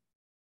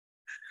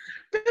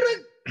 Pero,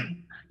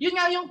 yun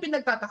nga yung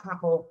pinagtataka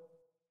ko.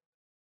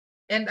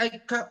 And I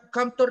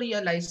come to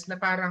realize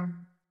na parang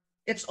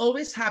it's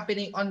always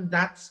happening on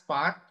that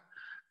spot.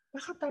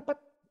 Bakit dapat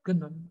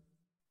ganun?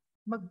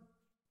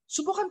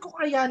 Subukan ko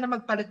kaya na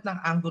magpalit ng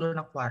angulo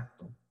ng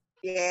kwarto.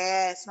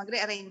 Yes,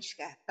 mag-rearrange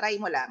ka.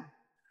 Try mo lang.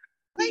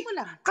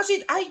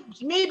 Kasi,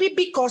 maybe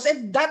because,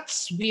 and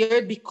that's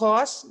weird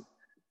because,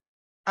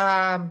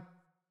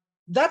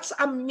 that's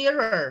a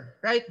mirror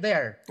right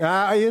there.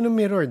 Ayun ang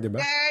mirror, di ba?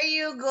 There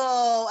you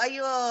go.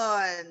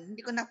 Ayun.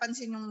 Hindi ko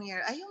napansin yung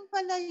mirror. Ayun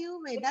pala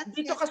yun eh.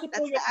 Dito kasi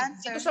po the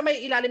answer. Dito sa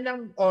may ilalim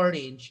ng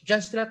orange,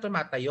 dyan sila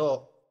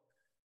tumatayo.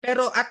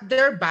 Pero at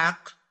their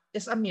back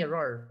is a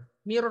mirror.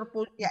 Mirror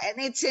po. Yeah, and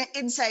it's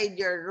inside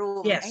your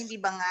room. Yes. Ay, hindi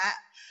ba nga?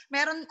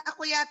 Meron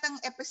ako yatang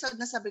episode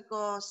na sabi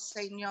ko sa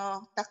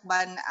inyo,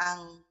 takban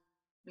ang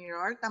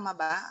mirror. Tama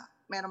ba?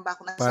 Meron ba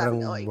ako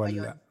nasabi? Iba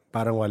yun?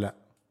 Parang wala.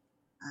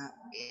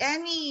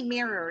 Any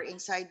mirror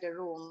inside the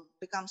room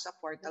becomes a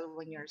portal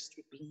when you're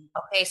sleeping.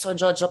 Okay, so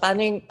Jojo,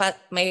 paano yung,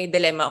 may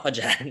dilemma ako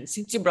dyan.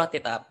 Since you brought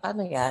it up,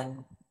 paano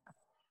yan?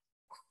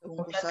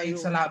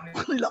 Salamat.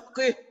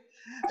 Laki.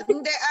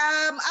 Hindi,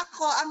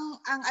 ako,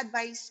 ang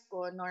advice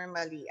ko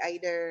normally,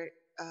 either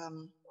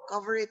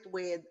cover it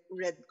with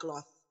red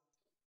cloth.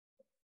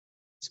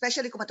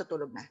 Especially kung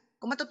matutulog na.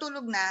 Kung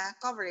matutulog na,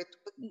 cover it.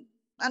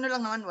 Ano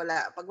lang naman,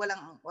 wala. Pag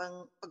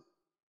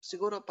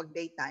siguro pag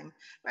daytime.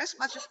 But as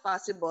much as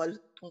possible,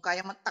 kung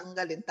kaya mo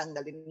tanggalin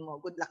mo.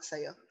 Good luck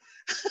sa'yo.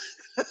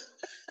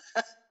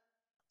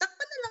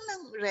 Takpan na lang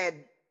ng red.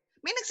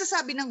 May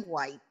nagsasabi ng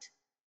white.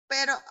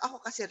 Pero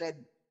ako kasi red.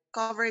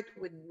 Cover it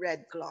with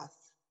red cloth.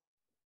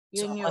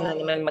 So ako na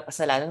naman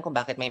makasalanan kung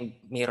bakit may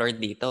mirror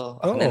dito.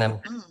 Ako Oo. na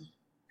naman.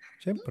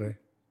 Siyempre.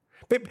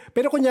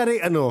 Pero kunyari,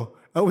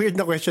 weird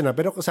na question na.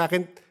 Pero sa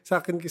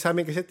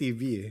amin kasi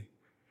TV eh.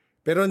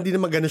 Pero hindi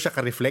naman ganun siya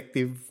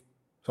ka-reflective.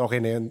 So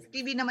okay na yun.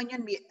 TV naman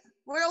yun.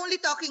 We're only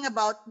talking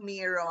about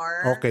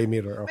mirror. Okay,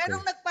 mirror. Okay.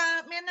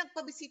 May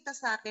nagpabisita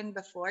sa akin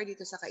before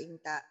dito sa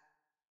Cainta.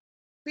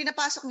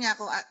 Pinapasok niya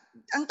ako.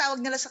 Ang tawag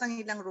nila sa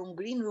kanilang room,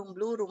 green room,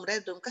 blue room,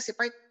 red room.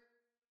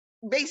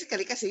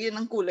 Basically, kasi yun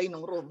ang kulay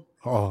ng room.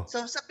 Oo.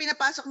 So,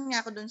 pinapasok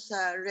niya ako dun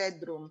sa red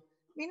room.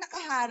 May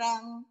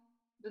nakaharang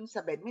dun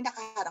sa bed. May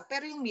nakaharang.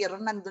 Pero yung mirror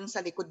nandun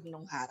sa likod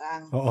ng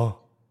harang.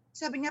 Oo.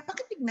 Sabi niya,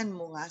 pakitignan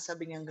mo nga.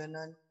 Sabi niya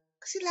gano'n.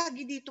 Kasi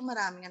lagi dito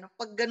maraming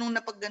pag ganun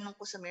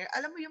ko sa mirror,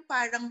 alam mo yung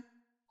parang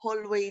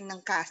hallway ng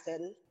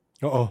castle?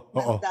 Oo.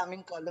 Ng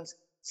daming columns.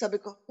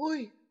 Sabi ko,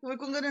 sabi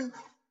ko gano'n.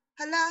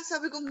 Hala,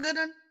 sabi ko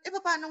gano'n.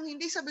 Paano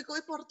hindi? Sabi ko,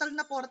 portal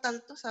na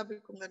portal to.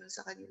 Sabi ko gano'n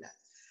sa kanila.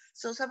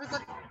 So sabi ko,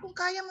 kung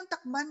kaya mong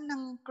takban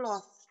ng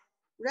cloth,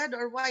 red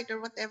or white or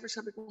whatever,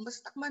 sabi ko,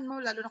 basta takban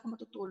mo, lalo na kung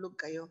matutulog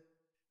kayo.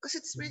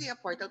 Kasi it's really a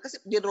portal. Kasi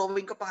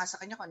drawing ko pa nga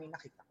sa kanya kung ano yung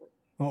nakita ko.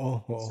 Oo.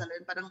 So,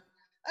 parang,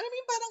 alam mo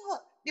yung parang,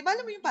 di ba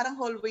alam mo yung parang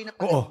hallway na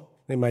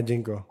Oo,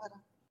 na-imagine ko.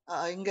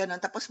 Yung gano'n.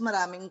 Tapos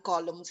maraming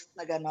columns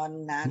na gano'n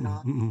na,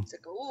 no?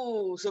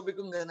 Sabi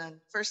ko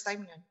gano'n. First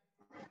time yun.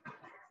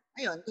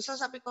 Ayun, so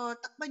sabi ko,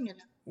 takban nyo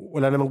na.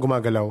 Wala namang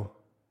gumagalaw.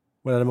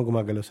 Wala namang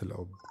gumagalaw sa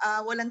loob.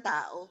 Walang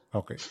tao.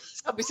 Okay.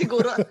 Sabi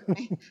siguro,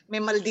 may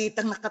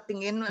malditang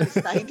nakatingin.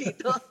 Alis tayo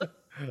dito.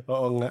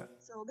 Oo nga.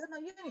 So,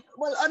 gano'n yun.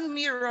 Well, on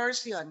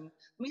mirrors yun.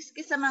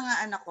 Miski sa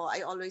mga anak ko,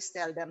 I always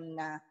tell them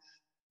na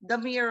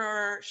the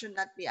mirror should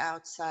not be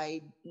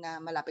outside na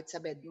malapit sa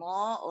bed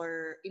mo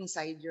or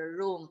inside your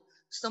room.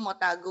 Gusto mo,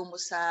 tago mo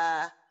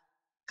sa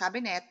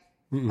cabinet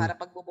para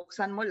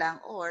pagbubuksan mo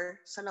lang or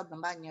sa loob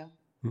ng banyo.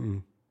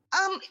 Mm-mm.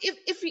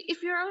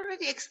 If you're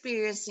already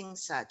experiencing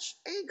such,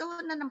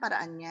 gawa na ng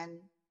paraan yan.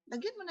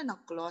 Lagyan mo na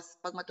ng cloth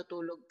pag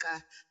matutulog ka.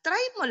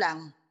 Try mo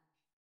lang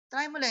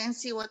and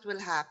see what will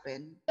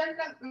happen.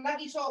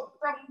 Lagi so,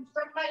 from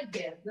my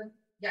bed,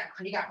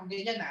 higa ko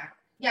ganyan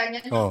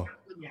yan Oh.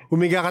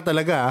 Humiga ka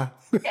talaga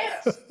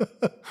Yes.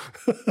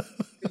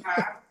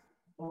 Diba?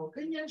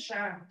 Ganyan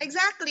siya.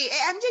 Exactly.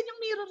 Andyan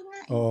yung mirror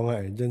nga. Oo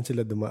nga Diyan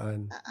sila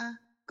dumaan.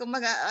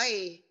 Kumaga,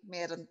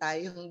 meron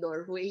tayong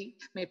doorway,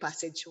 may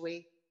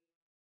passageway.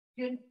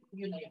 Yun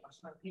na yung mas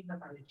na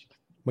tayo.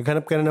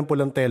 Maghanap ka na ng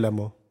pulang tela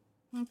mo.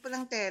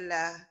 Pulang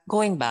tela.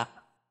 Going back,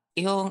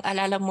 yung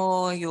alala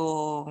mo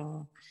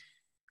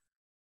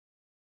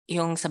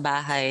yung sa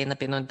bahay na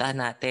pinuntahan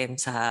natin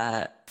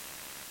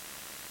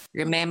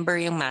remember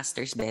yung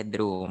master's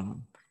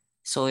bedroom.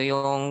 So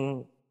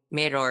yung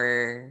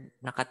mirror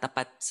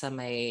nakatapat sa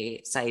may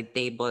side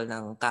table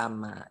ng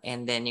kama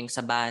and then yung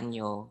sa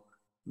banyo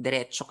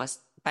diretso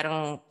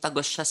parang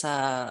tagos siya sa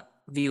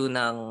view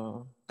ng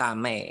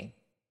kama eh.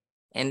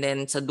 And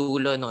then sa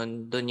dulo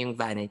nun, doon yung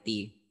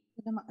vanity.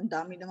 Ang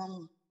dami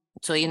naman.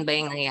 So yun ba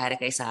yung nangyayari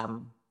kay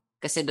Sam?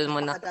 Kasi doon mo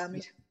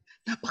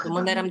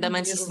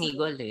naramdaman si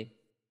Smigol eh.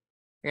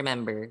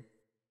 Remember?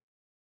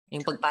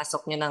 Yung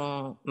pagpasok niya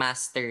ng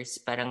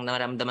masters, parang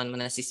naramdaman mo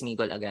na si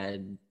Smigol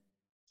agad.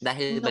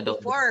 Dahil ba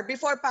doon?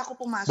 Before pa ako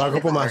pumasok. Bago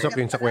pumasok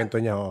yun sa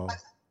kwento niya. Oh.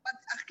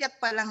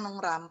 Pag-akyat pa lang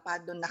ng rampa,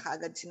 doon na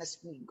kaagad sina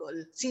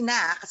Smigol.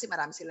 Kasi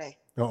marami sila eh.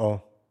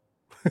 Oo.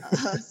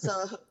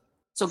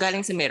 So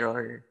galing sa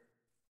mirror?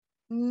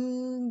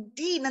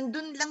 Hindi,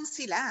 nandun lang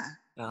sila.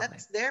 Okay.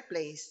 That's their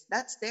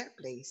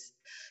place.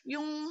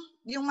 Yung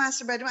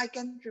master bedroom, I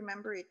can't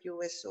remember it,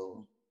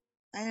 so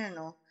I don't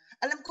know.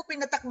 Alam ko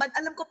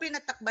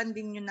pinatakban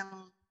din yun ng...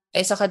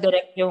 Saka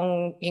direct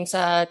yung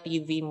sa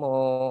TV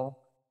mo,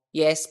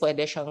 yes,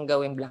 pwede siyang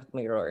gawing Black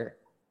Mirror.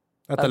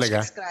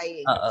 Talaga?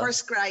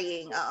 First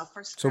crying.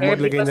 So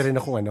maglagay na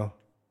rin akong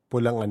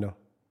pulang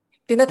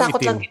Tinatakot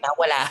lang kita,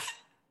 wala.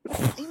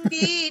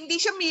 hindi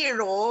siya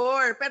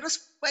mirror, pero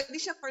pwede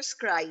siya first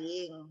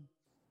crying.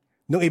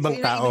 Nung ibang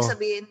tao. Ibig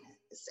sabihin,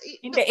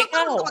 hindi,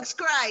 ikaw.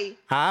 Mag-cry.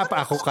 Pa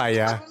ako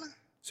kaya.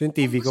 So yung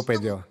TV ko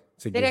pwede.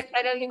 Sige. Direct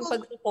lang yung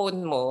pag-phone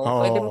mo.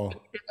 Pwede mo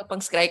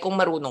pang scry kung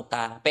marunong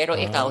ka. Pero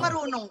ikaw. Kung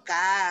marunong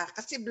ka.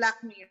 Kasi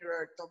Black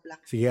Mirror to.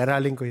 Sige,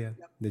 aralin ko yan.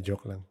 The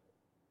joke lang.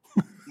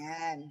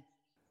 Yan.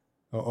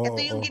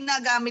 Ito yung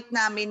ginagamit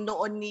namin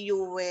noon ni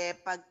Yue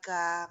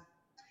pagka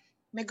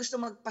may gusto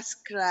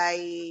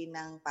magpa-scry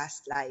ng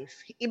past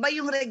life. Iba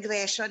yung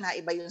regression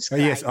iba yung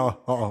scry. Yes,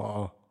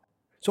 oo.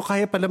 So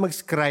kaya pala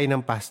mag-scry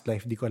ng past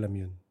life, di ko alam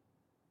yun.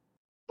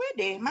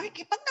 Pwede.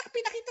 Pag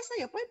pinakita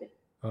sa'yo, pwede.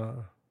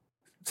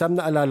 Sam,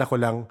 naalala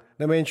ko lang,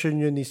 na-mention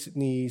yun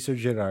ni Sir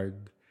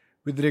Gerard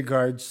with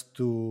regards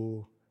to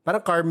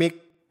parang karmic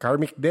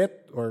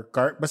debt or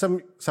basta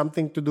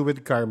something to do with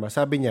karma.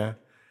 Sabi niya,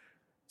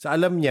 sa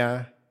alam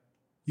niya,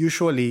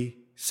 usually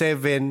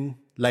 7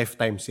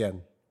 lifetimes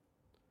yan.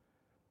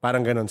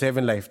 Parang ganon,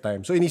 7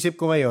 lifetimes. So inisip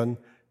ko ngayon,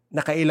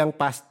 nakailang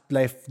past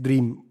life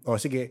dream,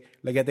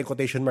 sige, lagyan natin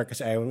quotation mark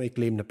kasi ayaw mo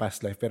i-claim na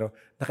past life, pero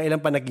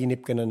nakailang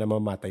panaginip ka na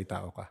mamatay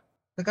tao ka?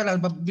 Teka lang,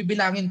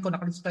 bibilangin ko,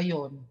 nakalista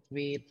yun.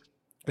 Wait.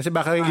 Kasi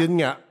baka yun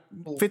nga,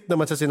 fit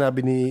naman sa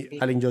sinabi ni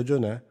Aling Jojo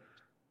na,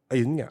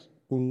 ayun nga,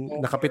 kung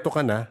nakapito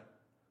ka na,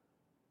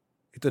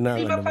 ito na.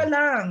 5 pa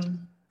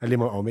lang.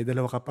 May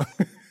dalawa ka pa.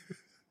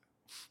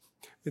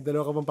 May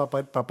dalawa ka pang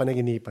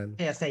papanaginipan.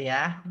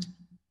 Saya.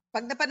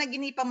 Pag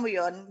napanaginipan mo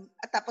yon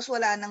at tapos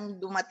wala nang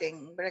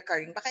dumating,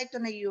 recurring, baka ito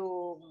na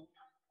yung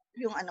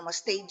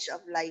stage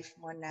of life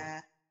mo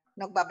na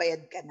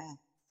nagbabayad ka na.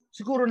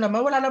 Siguro naman,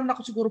 wala naman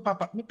ako siguro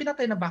may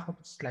pinatay na ba ako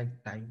this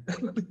lifetime?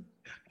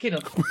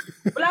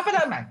 Wala pa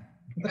naman.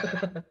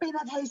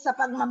 Pinatay sa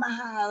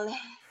pagmamahal.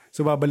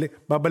 So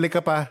babalik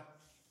ka pa.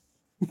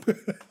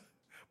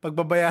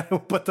 Pagbabayaran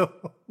mo pa to.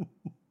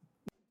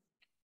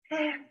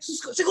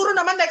 Siguro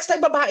naman next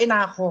time babae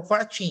na ako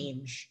for a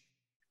change.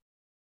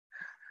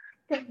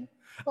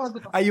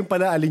 Ayun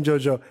pala, Aling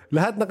Jojo.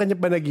 Lahat ng kanya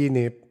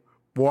panaginip,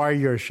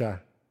 warrior siya.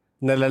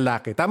 Na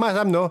lalaki. Tama,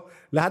 Sam, no?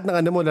 Lahat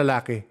ng mo,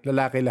 lalaki.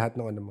 Lalaki lahat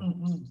ng mo.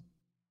 Mm-hmm.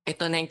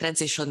 Ito na yung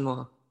transition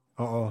mo.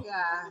 Oo.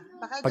 Yeah.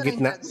 Baka ito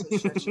Pagitna. na yung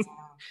transition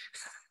mo.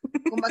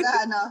 Kumbaga,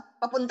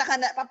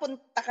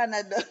 papunta ka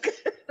na doon.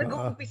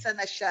 Nag-uumpisa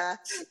na siya.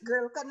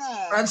 Girl ka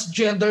na.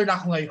 Transgender na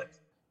ako ngayon.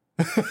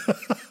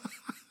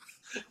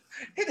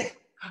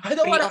 I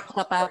don't wanna... Pre-op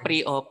ka pa,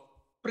 pre-op.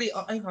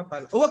 Ay,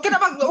 kapal. Huwag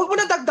mo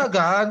na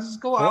dagdagan.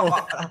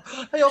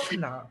 Ayoko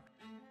na.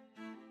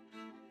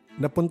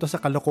 Napunta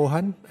sa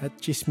kalokohan at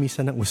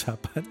chismisan ng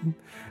usapan.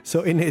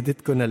 So,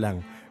 in-edit ko na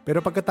lang. Pero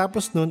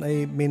pagkatapos nun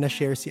ay may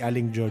na-share si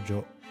Aling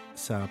Jojo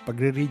sa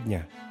pagre-read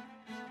niya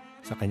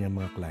sa kanyang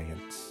mga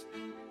clients.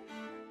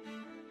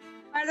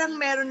 Parang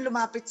meron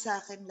lumapit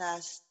sa akin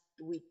last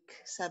week.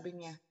 Sabi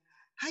niya,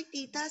 "Hi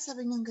tita,"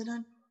 sabi niya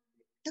gano'n.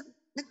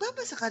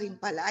 Nagbabasa ka rin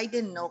pala. I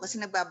didn't know kasi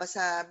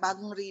nagbabasa,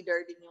 bagong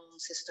reader din yung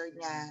sister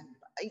niya.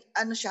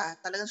 Siya,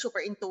 talagang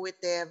super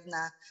intuitive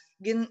na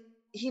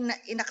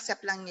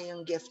in-accept lang niya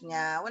yung gift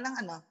niya. Walang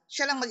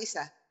siya lang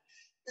mag-isa.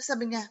 Tapos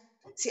sabi niya,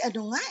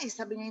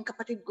 sabi niya yung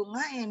kapatid ko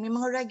nga may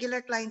mga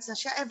regular clients na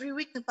siya. Every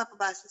week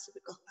nagpapabasa.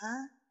 Sabi ko,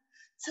 ha?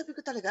 Sabi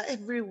ko talaga,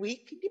 every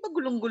week? Hindi ba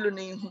gulong-gulo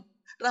na yung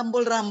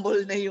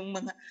rumble-rumble na yung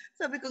mga...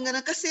 Sabi ko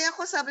gano'n. Kasi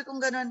sabi ko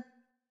gano'n,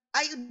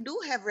 I do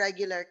have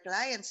regular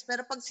clients.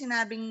 Pero pag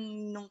sinabing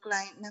nung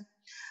client na,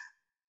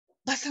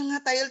 basa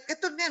nga tayo.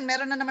 Ito din,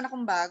 meron na naman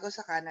akong bago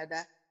sa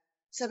Canada.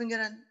 Sabi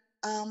gano'n,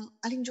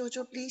 Aling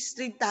Jojo, please,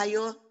 read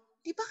tayo.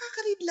 Di ba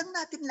kaka-read lang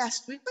natin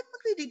last week? Ba't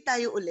mag-read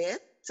tayo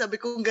ulit?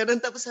 Sabi ko gano'n.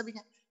 Tapos sabi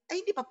niya,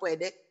 ay, hindi pa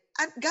pwede.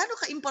 Gano'n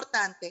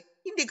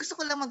ka-importante? Hindi, gusto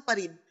ko lang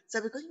magpa-read.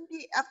 Sabi ko,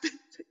 hindi.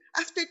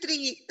 After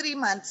 3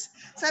 months,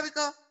 sabi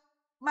ko,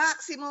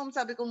 maximum,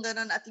 sabi ko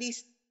gano'n, at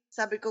least,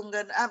 sabi ko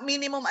gano'n,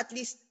 minimum at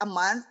least a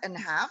month and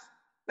a half.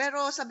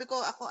 Pero sabi ko,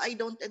 I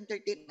don't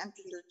entertain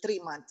until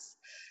 3 months.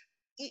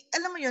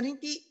 Alam mo yun,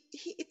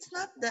 it's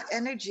not the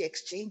energy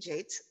exchange,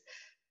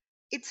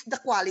 it's the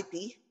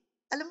quality.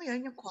 Alam mo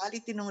yun, yung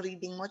quality ng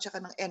reading mo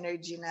tsaka ng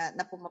energy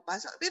na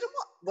pumapasok. Pero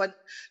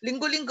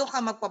linggo-linggo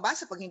ka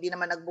magpabasa pag hindi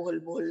naman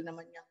nagbuhol-buhol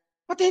naman yan.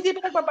 Pati hindi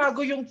ba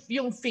nagbabago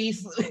yung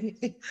face?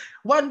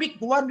 one week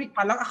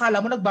pa lang,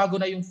 akala mo nagbago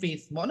na yung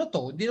face mo. Ano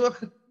to? Diba?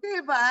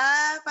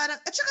 Parang,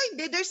 at saka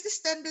hindi, there's this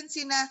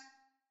tendency na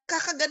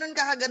kakaganon,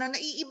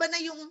 naiiba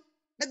na yung,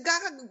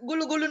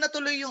 nagkakagulo-gulo na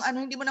tuloy yung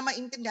hindi mo na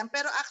maintindihan.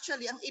 Pero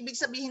actually, ang ibig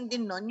sabihin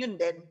din nun, yun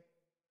din.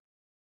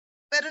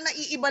 Pero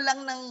naiiba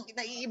lang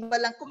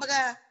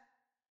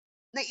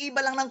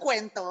ng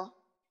kwento.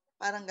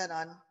 Parang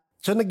ganon.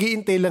 So,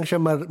 nag-iintay lang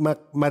siya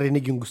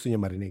marinig yung gusto niya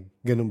marinig.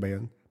 Ganun ba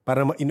yun?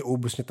 Para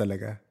inuubos niya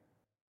talaga?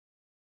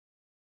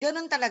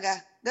 Ganon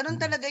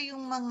talaga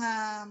yung mga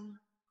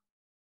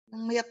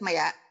ng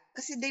mayat-maya.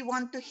 Kasi they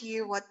want to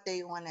hear what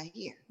they wanna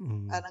hear.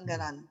 Parang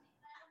ganon.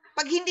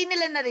 Pag hindi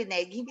nila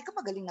narinig, hindi ka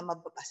magaling na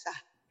mababasa.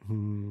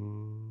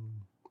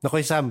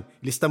 Nakoy, Sam,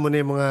 lista mo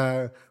na yung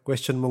mga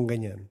question mong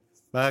ganyan.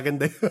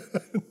 Magaganda yun.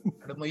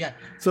 Alam mo yan.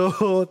 So,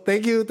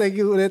 thank you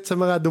ulit sa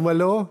mga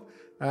dumalo.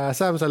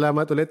 Sam,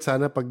 salamat ulit.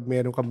 Sana pag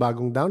meron kang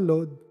bagong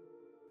download,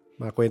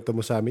 makwento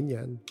mo sa amin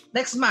yan.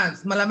 Next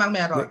month, malamang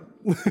meron.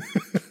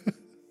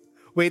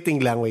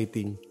 Waiting.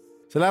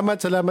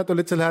 Salamat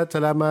ulit sa lahat.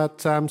 Salamat,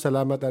 Sam.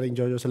 Salamat, Aling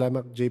Jojo.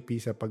 Salamat, JP,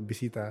 sa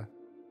pagbisita.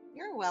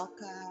 You're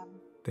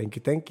welcome.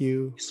 Thank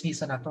you.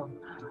 Season na to.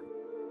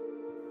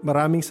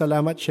 Maraming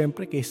salamat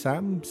syempre kay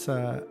Sam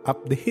sa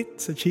update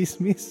sa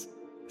Chismis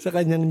sa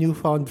kanyang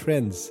newfound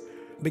friends.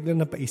 Biglang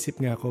napaisip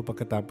nga ako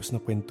pagkatapos na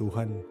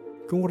kwentuhan.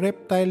 Kung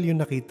reptile yung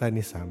nakita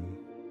ni Sam,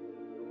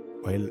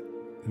 well,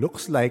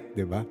 looks like,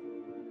 di ba?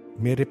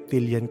 May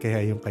reptilian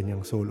kaya yung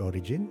kanyang soul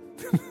origin?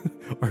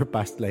 Or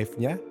past life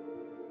niya?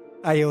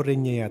 Ayaw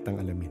rin niya yatang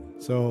alamin.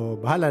 So,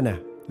 bahala na.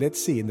 Let's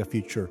see in the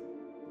future.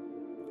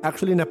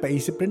 Actually,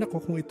 napaisip rin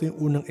ako kung ito yung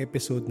unang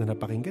episode na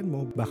napakinggan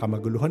mo. Baka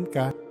maguluhan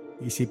ka.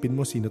 Isipin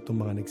mo sino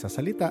itong mga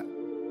nagsasalita.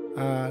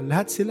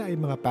 Lahat sila ay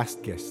mga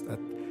past guests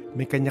at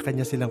may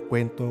kanya-kanya silang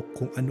kwento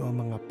kung ano ang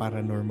mga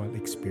paranormal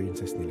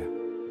experiences nila.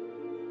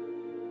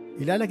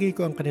 Ilalagay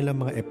ko ang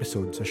kanilang mga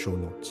episode sa show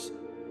notes.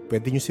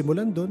 Pwede nyo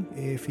simulan doon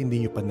if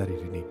hindi nyo pa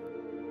naririnig.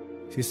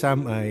 Si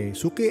Sam ay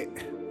suki.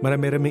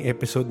 Marami-raming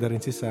episode na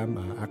rin si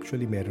Sam.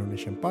 Actually, meron na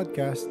siyang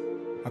podcast,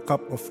 A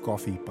Cup of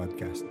Coffee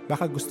podcast.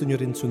 Baka gusto nyo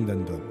rin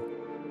sundan doon.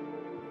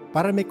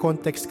 Para may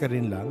context ka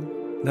rin lang,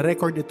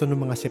 na-record ito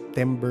noong mga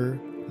September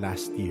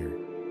last year.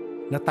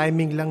 Na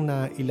timing lang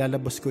na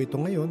ilalabas ko ito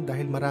ngayon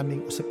dahil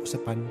maraming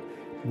usap-usapan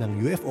ng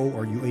UFO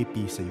or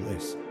UAP sa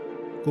US.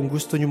 Kung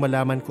gusto nyo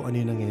malaman kung ano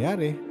yung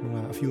nangyayari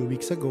mga a few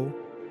weeks ago,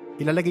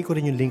 ilalagay ko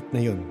rin yung link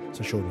na yun sa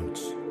show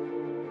notes.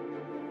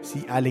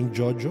 Si Aling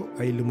Jojo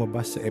ay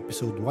lumabas sa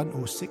episode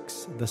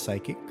 106, The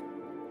Psychic.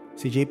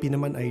 Si JP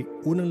naman ay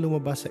unang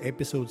lumabas sa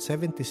episode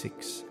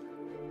 76,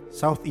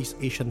 Southeast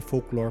Asian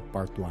Folklore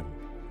Part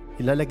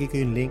 1. Ilalagay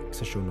ko yung link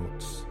sa show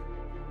notes.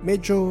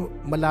 Medyo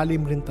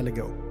malalim rin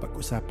talaga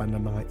pag-usapan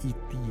ng mga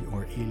ET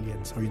or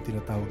aliens or yung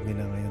tinatawag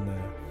nila ngayon na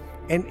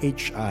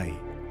NHI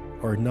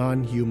or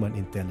Non-Human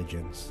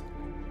Intelligence.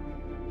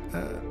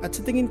 At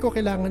sa tingin ko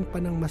kailangan pa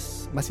ng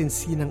mas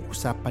masinsinang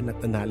usapan at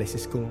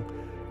analysis kung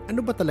ano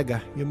ba talaga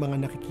yung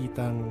mga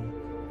nakikitang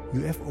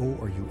UFO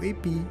or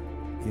UAP.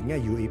 Yun nga,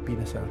 UAP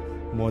na sa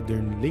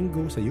modern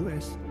lingo sa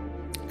US.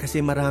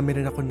 Kasi marami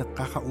rin ako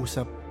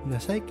nakakausap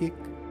na psychic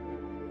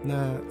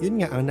na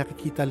yun nga, ang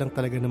nakikita lang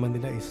talaga naman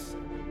nila is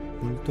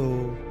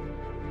multo,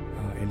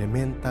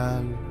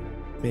 elemental,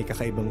 may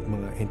kakaibang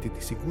mga entity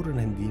siguro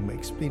na hindi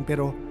ma-explain.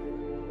 Pero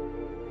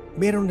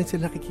meron din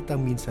sila nakikita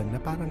minsan na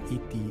parang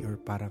ET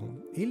or parang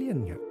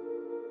alien nga.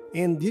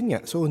 And yun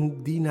nga, so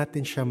hindi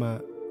natin siya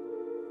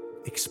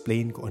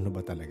ma-explain kung ano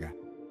ba talaga.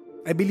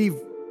 I believe,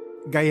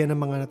 gaya ng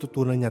mga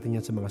natutunan natin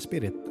yan sa mga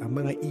spirit, ang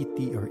mga ET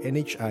or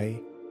NHI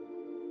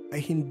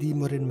ay hindi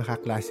mo rin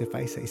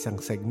makaklasify sa isang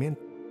segment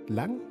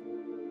lang.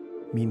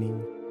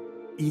 Meaning,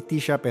 ET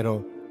siya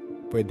pero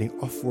pwedeng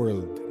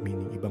off-world,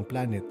 meaning ibang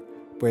planet.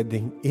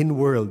 Pwedeng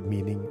in-world,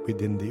 meaning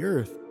within the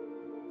earth.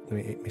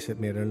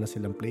 Meron na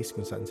silang place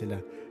kung saan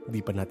sila hindi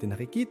pa natin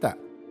nakikita.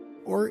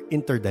 Or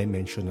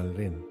interdimensional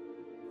rin.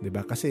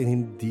 Diba? Kasi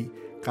hindi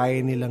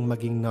kaya nilang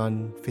maging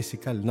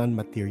non-physical,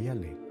 non-material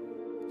eh.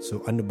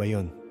 So ano ba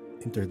yon?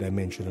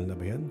 Interdimensional na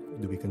ba yun?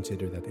 Do we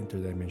consider that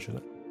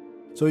interdimensional?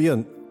 So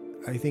yun,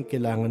 I think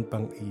kailangan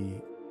pang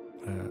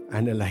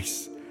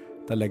i-analyze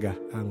talaga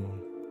ang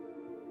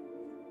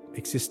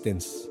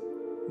existence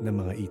ng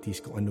mga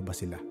ETs kung ano ba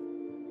sila.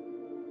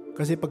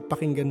 Kasi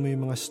pagpakinggan mo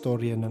yung mga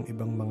storya ng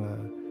ibang mga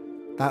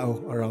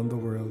tao around the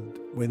world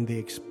when they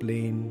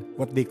explain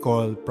what they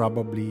call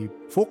probably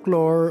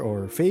folklore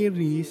or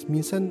fairies,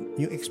 minsan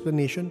yung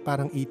explanation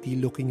parang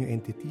ET-looking yung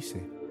entities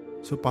eh.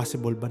 So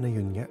possible ba na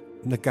yun nga?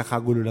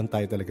 Nagkakagulo lang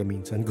tayo talaga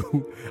minsan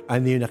kung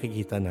ano yung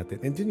nakikita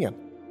natin. And yun nga,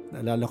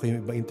 naalala ko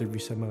yung iba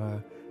interview sa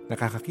mga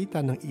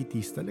nakakakita ng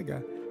ETs talaga,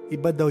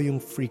 iba daw yung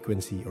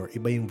frequency or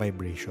iba yung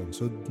vibration.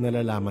 So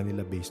nalalaman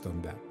nila based on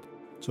that.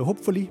 So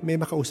hopefully,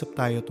 may makausap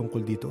tayo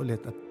tungkol dito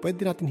ulit at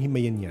pwede natin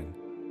himayin yan.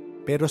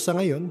 Pero sa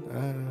ngayon,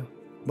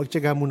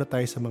 magtiyaga muna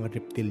tayo sa mga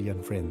reptilian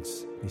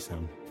friends ni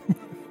Sam.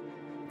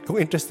 Kung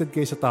interested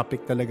kayo sa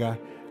topic talaga,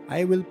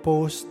 I will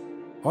post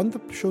on the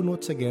show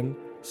notes again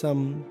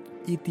some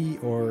ET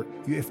or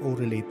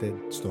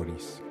UFO-related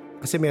stories.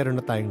 Kasi meron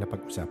na tayong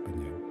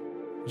napag-usapan yan.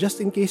 Just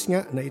in case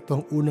nga na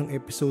itong unang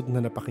episode na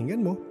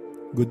napakinggan mo,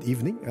 good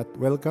evening at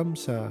welcome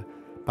sa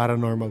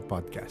Paranormal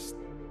Podcast.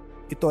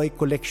 Ito ay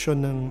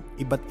collection ng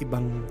iba't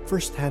ibang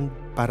first-hand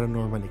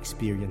paranormal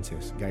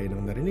experiences gaya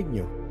ng narinig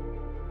nyo.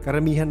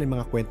 Karamihan ay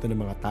mga kwento ng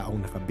mga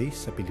taong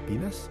nakabase sa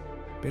Pilipinas,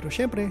 pero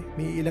syempre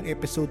may ilang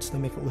episodes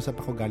na may kausap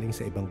ako galing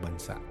sa ibang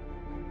bansa.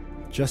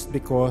 Just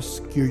because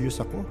curious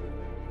ako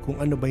kung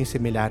ano ba yung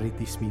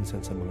similarities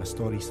minsan sa mga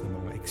stories ng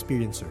mga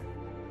experiencer.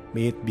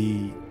 May it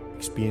be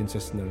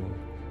experiences ng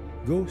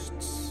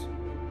ghosts,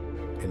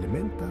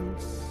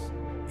 elementals,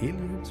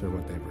 aliens, or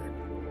whatever.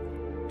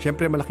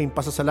 Siyempre, malaking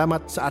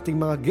pasasalamat sa ating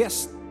mga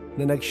guest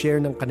na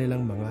nag-share ng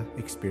kanilang mga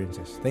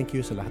experiences. Thank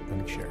you sa lahat na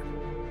nag-share.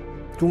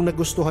 Kung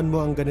nagustuhan mo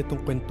ang ganitong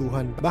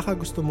kwentuhan, baka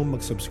gusto mo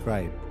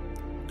mag-subscribe.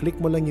 Click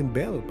mo lang yung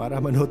bell para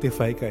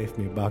ma-notify ka if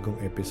may bagong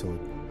episode.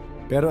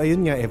 Pero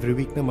ayun nga, every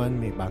week naman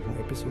may bagong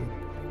episode.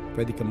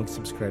 Pwede ka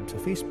mag-subscribe sa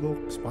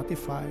Facebook,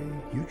 Spotify,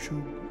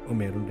 YouTube, o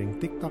meron ring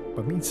TikTok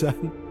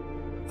paminsan.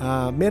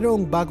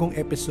 Merong bagong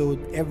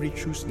episode every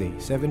Tuesday,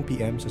 7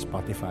 p.m. sa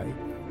Spotify.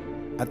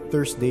 At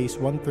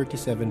Thursdays,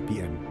 1:37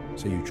 p.m.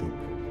 sa YouTube.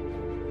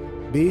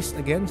 Based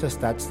again sa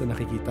stats na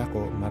nakikita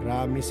ko,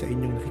 marami sa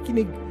inyong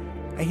nakikinig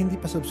ay hindi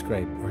pa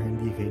subscribe or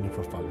hindi kayo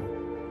nagpa-follow.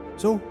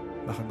 So,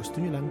 baka gusto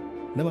nyo lang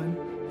naman.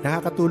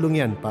 Nakakatulong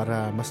yan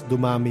para mas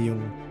dumami yung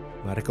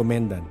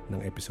ma-recomendan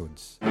ng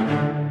episodes.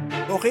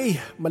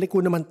 Okay, maliko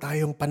naman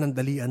tayong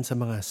panandalian sa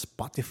mga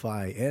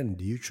Spotify and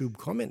YouTube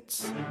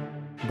comments.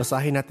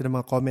 Basahin natin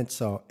ang mga comments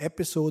sa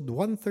episode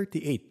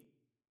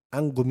 138,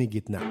 Ang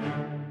Gumigitna.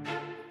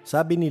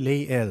 Sabi ni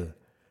Lay L,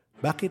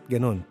 bakit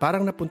ganon?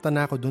 Parang napunta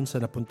na ako dun sa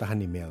napuntahan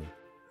ni Mel.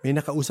 May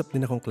nakausap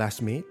din akong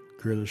classmate,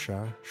 girl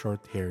siya, short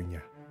hair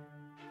niya.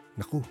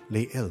 Naku,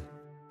 Lay L,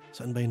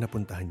 saan ba yung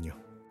napuntahan niyo?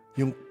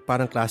 Yung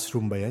parang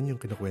classroom ba yan, yung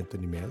kinukwento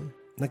ni Mel?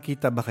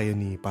 nakita ba kayo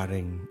ni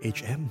pareng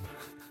HM?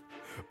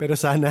 Pero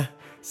sana,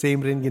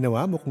 same rin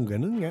ginawa mo kung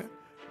ganun nga.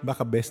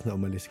 Baka best na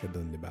umalis ka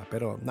doon, di ba?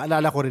 Pero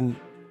naalala ko rin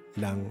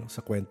lang sa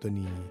kwento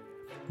ni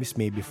Miss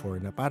May before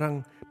na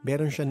parang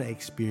meron siya na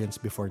experience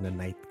before na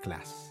night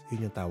class.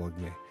 Yun yung tawag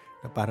niya.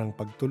 Na parang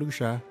pagtulog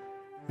siya,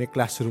 may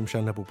classroom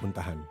siya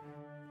napupuntahan.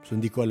 So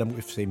hindi ko alam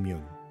if same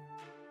yun.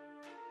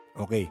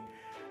 Okay.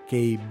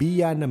 Kay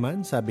Bia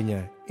naman, sabi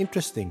niya,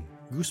 interesting,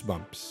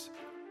 goosebumps.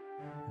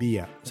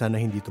 Bia, sana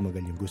hindi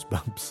tumagal yung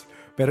goosebumps.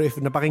 Pero if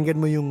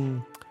napakinggan mo yung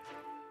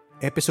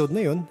episode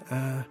na yun,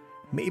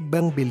 may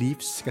ibang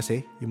beliefs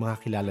kasi yung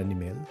mga kilala ni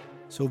Mel.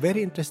 So very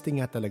interesting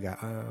nga talaga.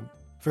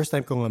 First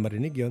time ko nga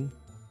marinig yun.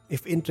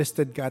 If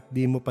interested ka at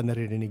di mo pa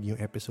naririnig yung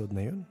episode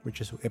na yun,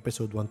 which is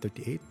episode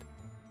 138,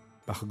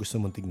 baka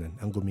gusto mong tignan,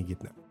 ang gumigit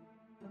na.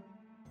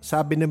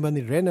 Sabi naman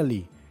ni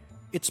Renali,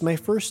 it's my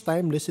first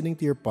time listening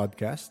to your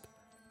podcast.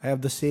 I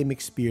have the same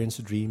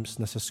experience dreams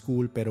na sa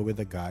school pero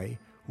with a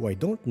guy who I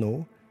don't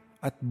know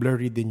at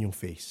blurry din yung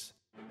face.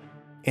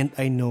 And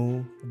I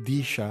know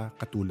di siya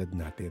katulad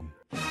natin.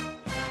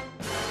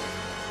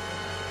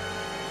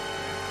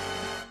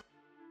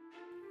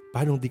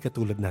 Paano di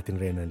katulad natin,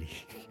 Renali?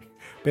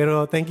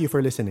 Pero thank you for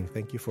listening.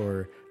 Thank you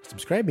for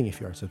subscribing if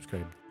you are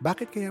subscribed.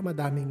 Bakit kaya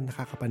madaming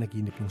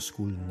nakakapanaginip yung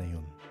school na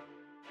yun?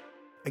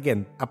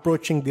 Again,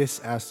 approaching this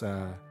as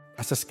a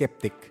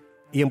skeptic,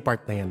 yung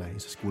part na yan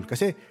yung sa school.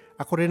 Kasi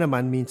ako rin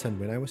naman, minsan,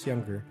 when I was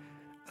younger,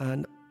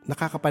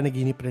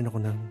 nakakapanaginip rin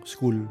ako ng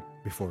school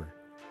before.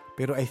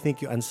 Pero I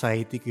think yung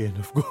anxiety ko yun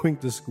of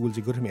going to school,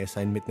 siguro may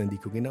assignment na hindi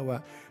ko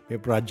ginawa, may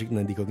project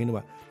na hindi ko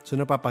ginawa. So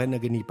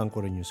napapanaginipan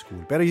ko rin yung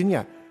school. Pero yun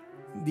nga,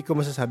 hindi ko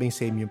masasabing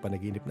same yung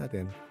panaginip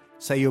natin.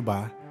 Sa iyo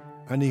ba,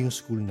 ano yung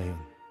school na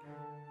yun?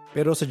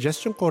 Pero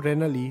suggestion ko,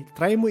 Renali,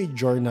 try mo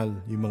i-journal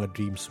yung mga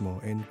dreams mo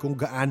and kung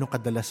gaano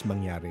kadalas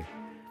mangyari.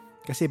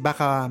 Kasi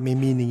baka may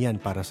meaning yan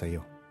para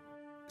sa'yo.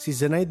 Si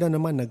Zenaida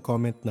naman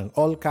nag-comment ng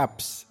all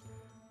caps.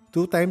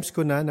 2 times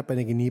ko na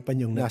napanaginipan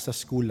yung nasa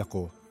school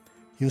ako.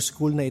 Yung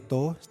school na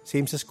ito,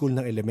 same sa school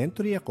ng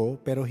elementary ako,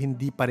 pero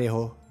hindi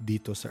pareho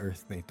dito sa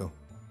earth na ito.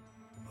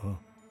 Oh.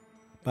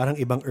 Parang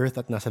ibang earth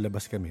at nasa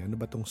labas kami. Ano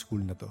ba tong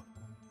school na to?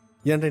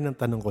 Yan rin ang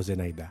tanong ko,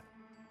 Zenaida.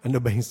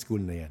 Ano ba yung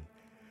school na yan?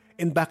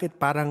 And bakit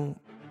parang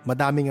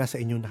madami nga sa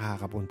inyong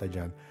nakakapunta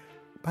dyan?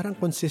 Parang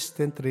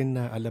consistent rin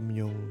na alam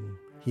yung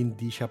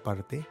hindi siya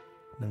parte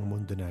ng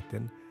mundo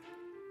natin.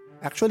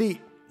 Actually,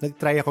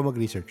 nag-try ako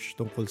mag-research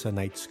tungkol sa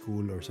night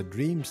school or sa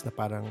dreams na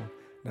parang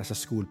nasa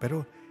school.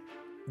 Pero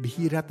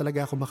bihira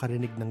talaga ako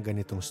makarinig ng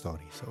ganitong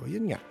story. So,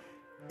 yun nga.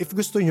 If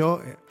gusto nyo,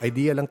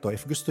 idea lang to,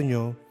 if gusto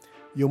nyo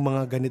yung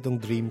mga ganitong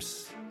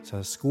dreams sa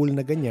school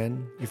na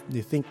ganyan, if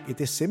you think it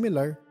is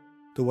similar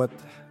to what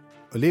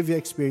Olivia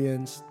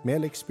experienced,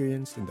 Mel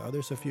experienced, and the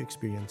others of you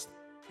experienced,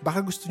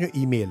 baka gusto nyo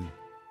email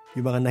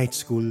yung mga night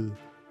school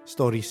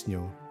stories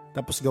nyo.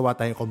 Tapos gawa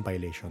tayong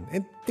compilation.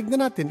 And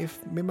tignan natin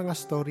if may mga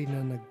story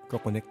na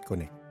nagko-connect.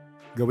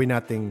 Gawin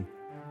nating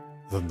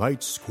The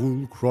Night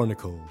School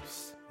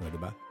Chronicles.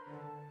 Diba?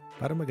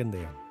 Para maganda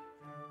yan.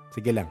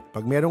 Sige lang,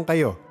 pag meron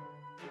kayo.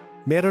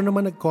 Meron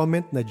naman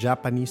nag-comment na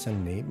Japanese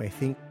ang name. I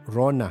think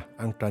Rona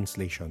ang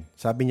translation.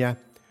 Sabi niya,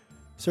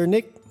 Sir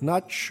Nick,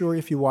 not sure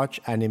if you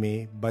watch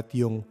anime, but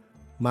yung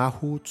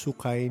Mahu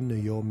Tsukai no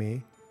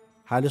Yome,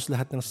 halos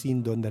lahat ng scene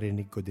doon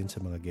narinig ko din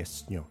sa mga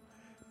guests nyo.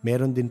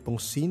 Meron din pong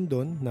scene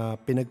doon na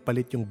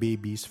pinagpalit yung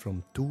babies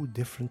from 2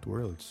 different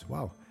worlds.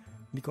 Wow,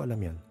 hindi ko alam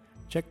yan.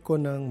 Check ko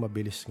ng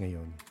mabilis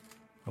ngayon.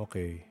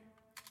 Okay.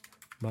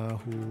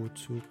 Mahu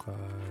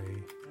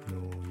Tsukai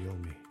no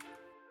Yome.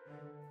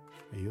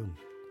 Ayun.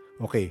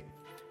 Okay.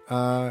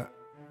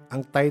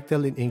 Ang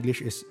title in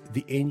English is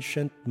The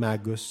Ancient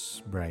Magus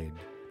Bride.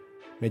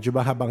 Medyo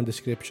mahaba ang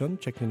description.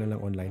 Check nyo na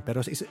lang online. Pero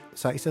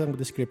sa isang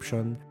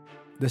description,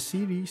 the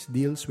series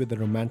deals with the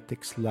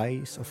romantic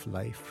slice of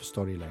life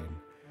storyline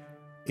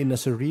in a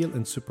surreal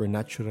and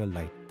supernatural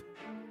light.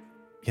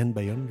 Yan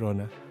ba yun,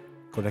 Rona?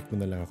 Correct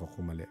mo na lang ako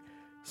kung mali.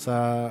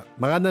 Sa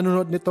mga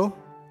nanonood nito,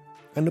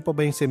 ano pa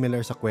ba yung similar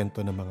sa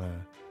kwento ng mga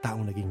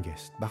taong naging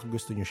guest? Baka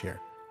gusto nyo share.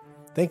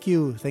 Thank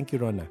you,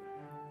 Rona.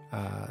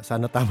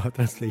 Sana tama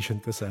translation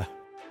ko sa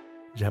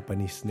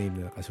Japanese name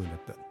na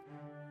nakasulat doon.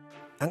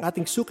 Ang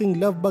ating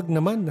suking lovebug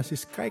naman na si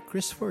Sky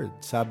Crisford,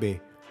 sabi,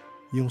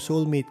 yung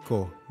soulmate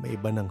ko, may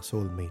iba ng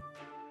soulmate.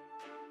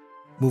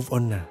 Move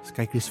on na,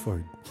 Sky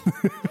Crisford.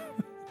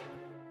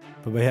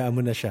 Pabayaan mo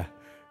na siya.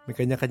 May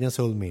kanya-kanyang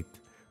soulmate.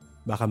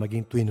 Baka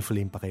maging twin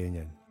flame pa kayo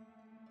niyan.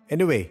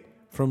 Anyway,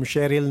 from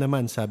Cheryl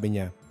naman, sabi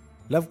niya,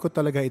 love ko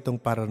talaga itong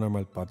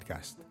paranormal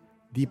podcast.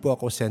 Di po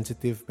ako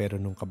sensitive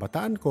pero nung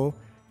kabataan ko,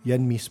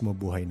 yan mismo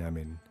buhay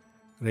namin.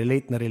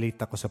 Relate na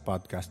relate ako sa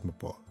podcast mo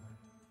po.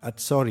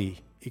 At sorry,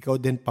 ikaw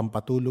din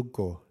pampatulog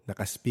ko,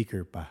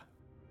 naka-speaker pa.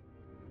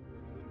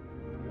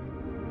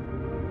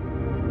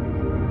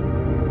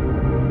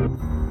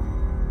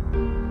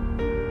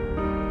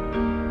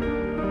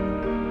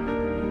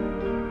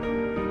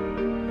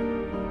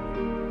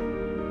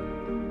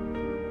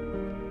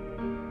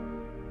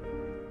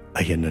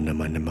 Ayan na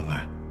naman ang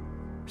mga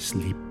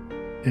sleep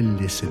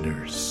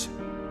listeners.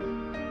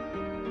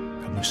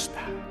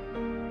 Kumusta?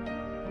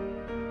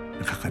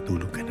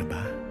 Nakakatulog ka na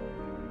ba?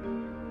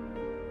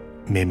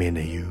 Meme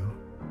na you?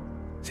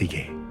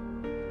 Sige.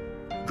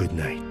 Good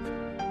night.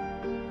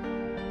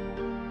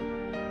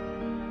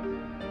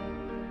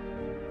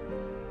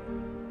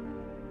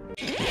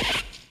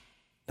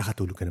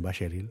 Nakatulog ka na ba,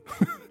 Cheryl?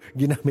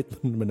 Ginamit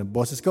mo naman ang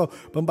boses ko.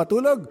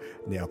 Pampatulog?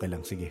 Hindi, okay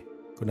lang. Sige.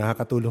 Kung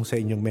nakakatulong sa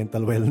inyong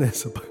mental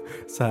wellness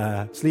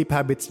sa sleep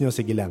habits nyo,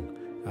 sige lang.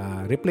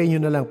 Replay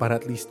nyo na lang para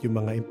at least yung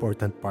mga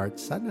important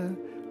parts sana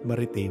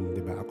ma-retain,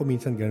 di ba? Ako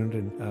minsan ganun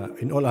rin.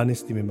 In all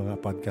honesty, may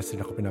mga podcast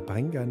sila ako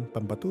pinapakinggan,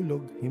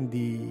 pampatulog.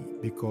 Hindi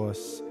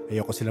because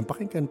ayoko silang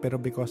pakinggan, pero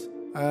because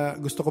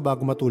gusto ko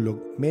bago matulog,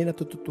 may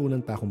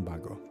natututunan pa akong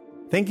bago.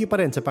 Thank you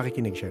pa rin sa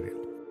pakikinig, Cheryl.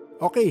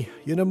 Okay,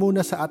 yun na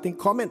muna sa ating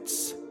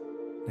comments.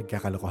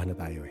 Nagkakalokohan na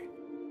tayo eh.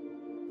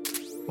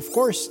 Of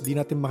course, di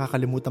natin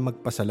makakalimutan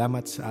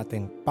magpasalamat sa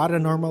ating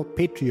Paranormal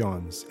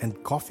Patreons and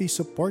Coffee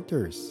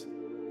supporters.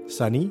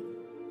 Sunny,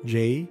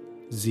 J,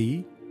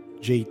 Z,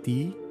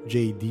 JT,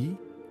 JD,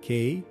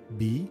 K,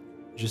 B,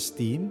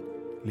 Justine,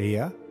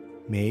 Leah,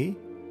 May,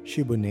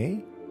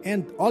 Shibune,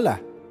 and Ola.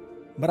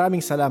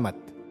 Maraming salamat.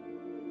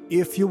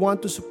 If you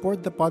want to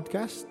support the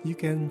podcast, you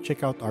can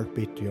check out our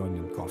Patreon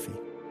and Coffee.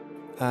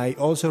 I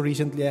also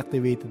recently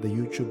activated the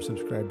YouTube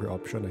subscriber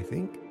option, I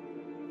think.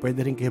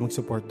 Pwede rin kayo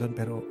mag-support doon,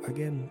 pero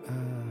again,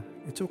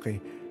 it's okay.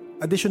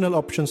 Additional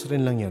options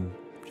rin lang yan,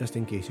 just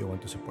in case you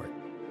want to support.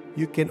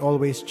 You can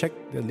always check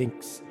the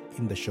links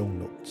in the show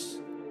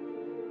notes.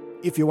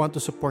 If you want to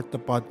support the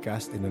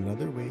podcast in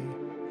another way,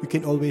 you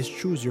can always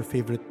choose your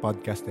favorite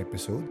podcast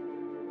episode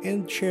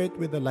and share it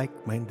with a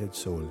like-minded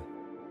soul.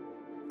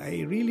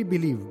 I really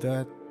believe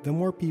that the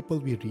more people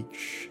we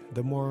reach,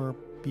 the more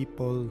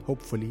people,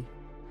 hopefully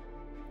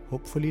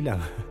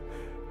lang,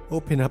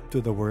 open up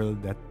to the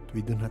world that we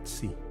do not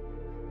see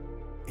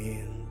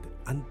and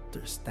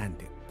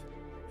understand it.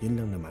 Yun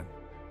lang naman.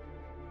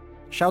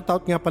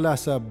 Shoutout nga pala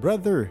sa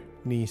brother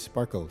ni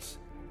Sparkles.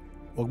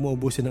 Huwag mo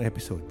ubusin ng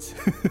episodes.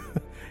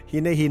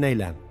 Hinay-hinay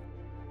lang.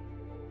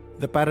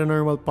 The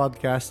Paranormal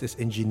Podcast is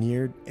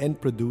engineered and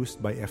produced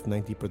by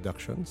F90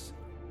 Productions.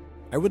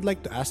 I would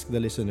like to ask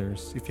the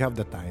listeners, if you have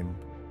the time,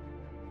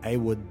 I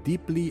would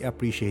deeply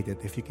appreciate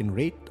it if you can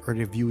rate or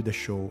review the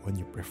show on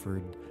your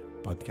preferred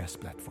podcast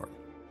platform.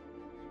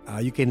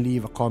 You can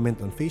leave a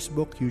comment on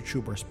Facebook,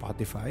 YouTube, or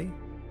Spotify.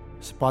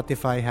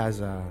 Spotify has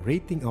a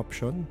rating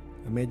option.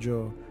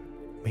 Medyo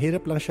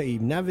mahirap lang siya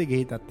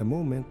i-navigate at the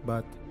moment,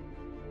 but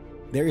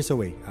there is a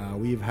way.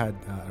 We've had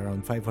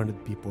around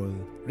 500 people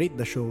rate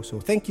the show, so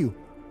thank you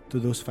to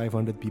those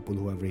 500 people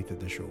who have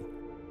rated the show.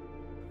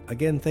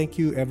 Again, thank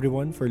you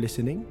everyone for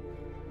listening.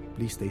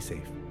 Please stay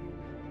safe.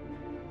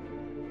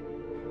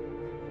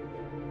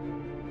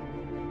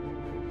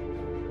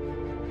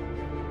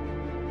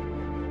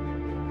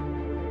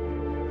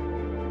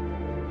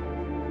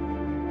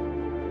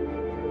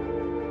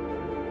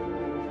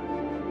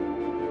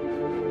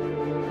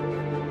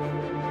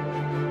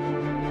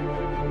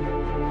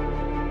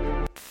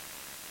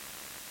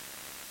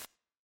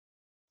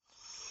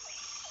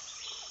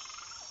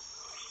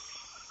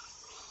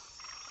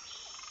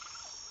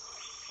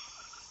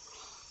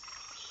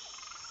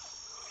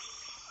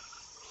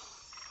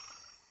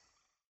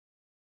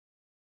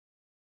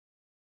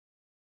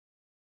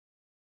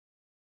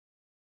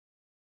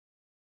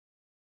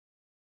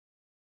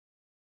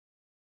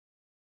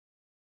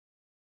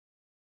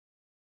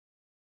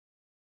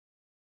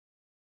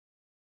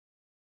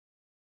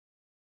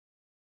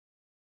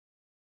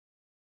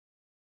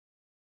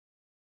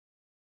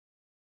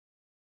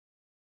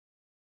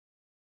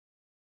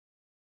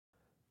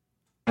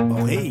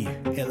 Okay,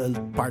 LL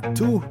Part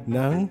 2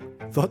 ng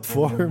Thought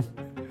Form.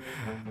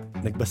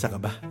 Nagbasa ka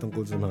ba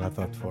tungkol sa mga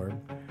thought form?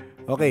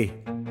 Okay,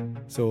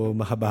 so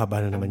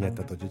mahaba-haba na naman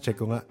yata to. Check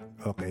ko nga.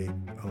 Okay,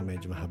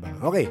 medyo mahaba.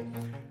 Okay,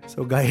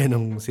 so gaya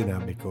nung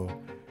sinabi ko,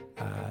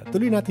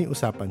 tuloy natin yung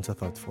usapan sa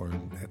thought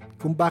form. At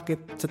kung bakit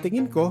sa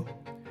tingin ko,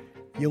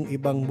 yung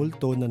ibang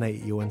multo na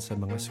naiiwan sa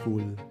mga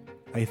school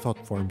ay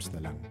thought forms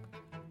na lang.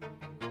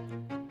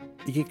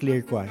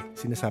 I-clear ko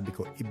sinasabi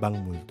ko ibang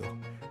multo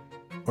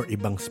or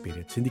ibang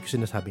spirits. Hindi ko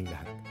sinasabing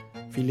lahat.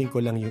 Feeling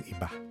ko lang yung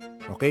iba.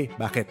 Okay?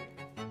 Bakit?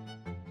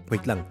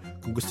 Wait lang.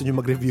 Kung gusto nyo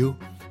mag-review,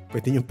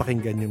 pwede nyo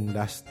pakinggan yung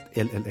last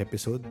LL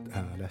episode.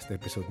 Last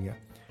episode nga.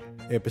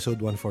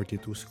 Episode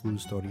 142, School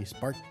Stories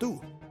Part 2.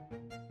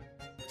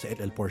 Sa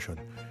LL portion.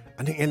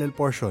 Anong LL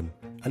portion?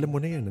 Alam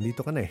mo na yan.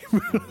 Nandito ka na eh.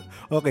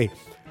 Okay.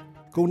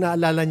 Kung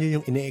naalala nyo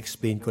yung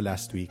ine-explain ko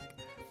last week,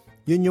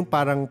 yun yung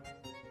parang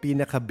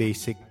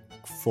pinaka-basic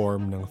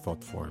form ng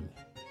thought form.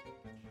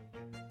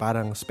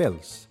 Parang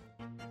spells.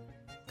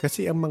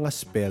 Kasi ang mga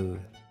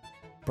spell,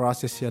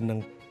 process yan ng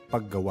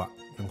paggawa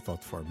ng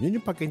thought form. Yun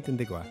yung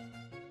pagkaintindi ko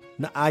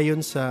na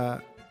ayon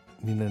sa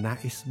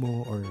ninanais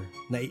mo or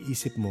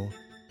naiisip mo,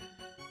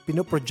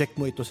 pinoproject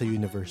mo ito sa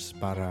universe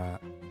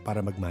para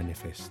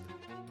mag-manifest.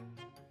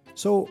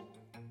 So,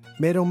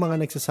 merong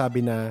mga nagsasabi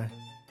na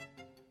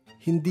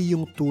hindi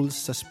yung tools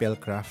sa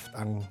spellcraft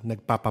ang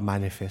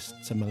nagpapamanifest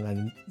sa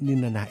mga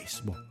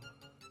ninanais mo.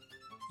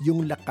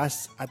 Yung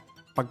lakas at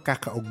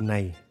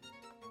pagkakaugnay,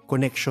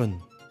 connection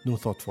ng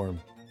thought form.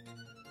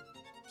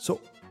 So,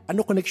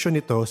 ano connection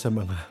nito sa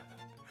mga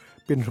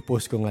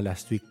pinropose ko nga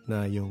last week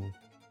na yung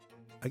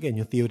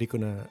theory ko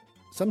na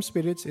some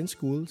spirits in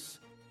schools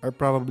are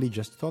probably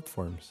just thought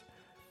forms.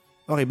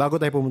 Okay,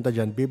 bago tayo pumunta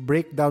dyan,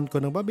 breakdown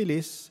ko ng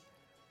mabilis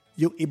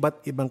yung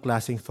iba't ibang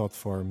klaseng thought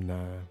form na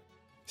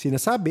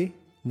sinasabi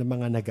ng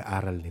mga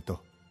nag-aaral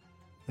nito.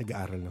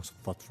 Nag-aaral ng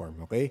thought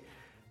form, okay?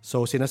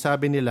 So,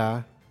 sinasabi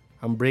nila,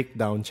 ang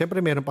breakdown,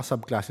 syempre meron pa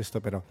subclasses to,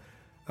 pero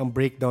ang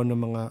breakdown ng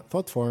mga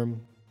thought form,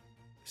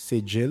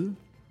 sigil,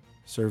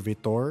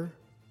 servitor,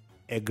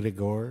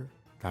 egregor,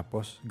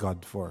 tapos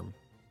God form.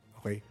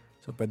 Okay?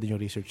 So, pwede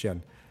nyo research yan.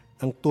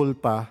 Ang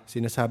tulpa,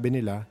 sinasabi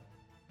nila,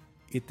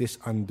 it is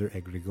under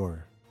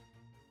egregor.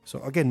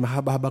 So, again,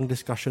 mahaba-habang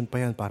discussion pa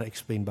yan para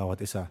explain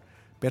bawat isa.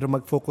 Pero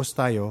mag-focus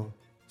tayo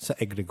sa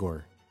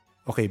egregor.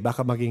 Okay,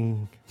 baka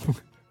maging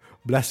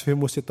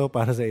blasphemous ito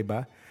para sa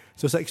iba.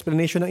 So, sa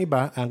explanation ng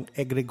iba, ang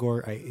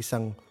egregor ay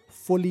isang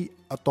fully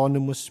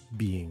autonomous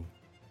being,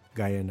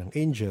 gaya ng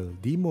angel,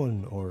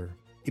 demon, or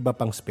iba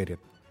pang spirit.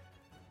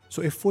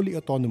 So, if fully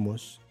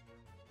autonomous,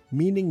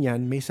 meaning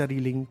yan, may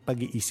sariling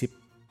pag-iisip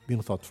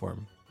yung thought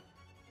form.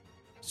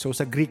 So,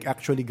 sa Greek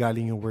actually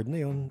galing yung word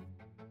na yun,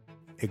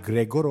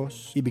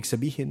 egregoros, ibig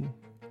sabihin,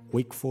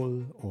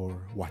 wakeful or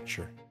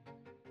watcher.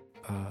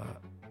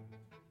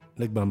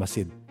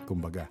 Nagmamasid,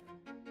 kumbaga.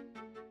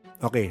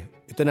 Okay,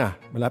 ito na.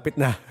 Malapit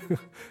na.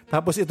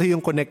 Tapos ito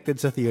yung connected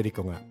sa theory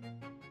ko nga.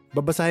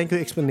 Babasahin ko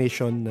yung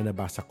explanation na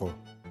nabasa ko.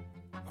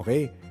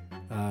 Okay?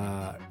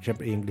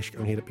 Siyempre, English.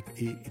 Ang hirap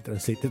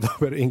i-translate ito,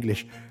 pero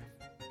English.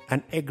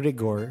 An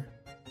egregor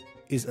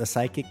is a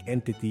psychic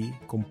entity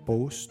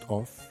composed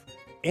of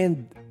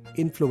and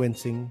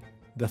influencing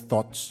the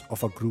thoughts of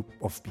a group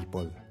of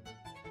people.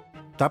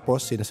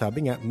 Tapos,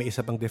 sinasabi nga, may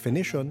isa pang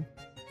definition,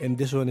 and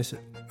this one is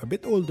a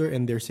bit older,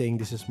 and they're saying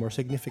this is more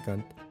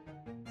significant.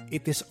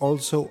 It is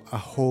also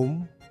a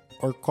home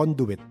or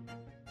conduit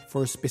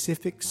for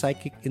specific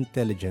psychic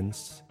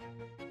intelligence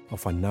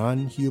of a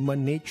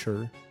non-human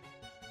nature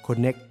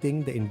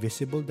connecting the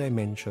invisible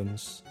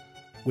dimensions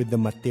with the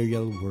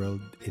material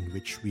world in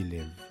which we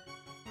live.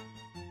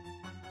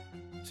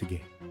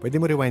 Sige, pwede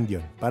mo rewind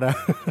yun para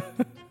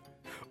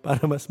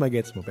para mas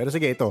magets mo. Pero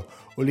sige, ito,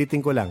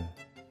 ulitin ko lang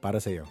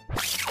para sa iyo.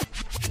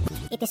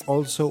 It is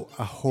also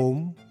a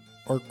home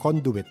or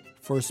conduit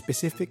for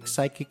specific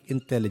psychic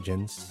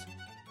intelligence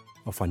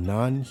of a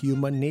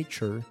non-human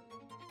nature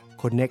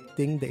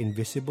connecting the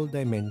invisible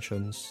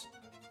dimensions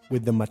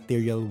with the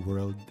material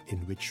world in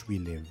which we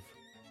live.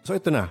 So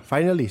ito na,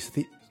 finally,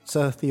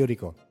 sa theory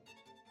ko,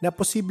 na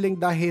posibleng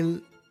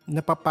dahil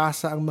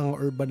napapasa ang mga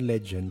urban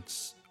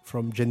legends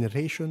from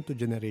generation to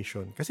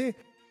generation. Kasi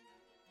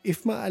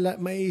if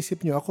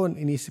maiisip nyo, ako,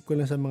 inisip ko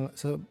lang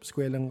sa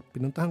skwelang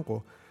pinuntahan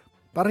ko,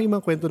 parang yung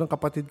mga kwento ng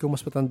kapatid ko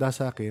mas matanda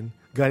sa akin,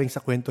 galing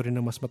sa kwento rin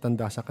ng mas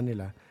matanda sa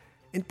kanila,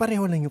 and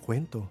pareho lang yung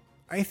kwento.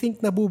 I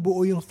think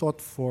nabubuo yung thought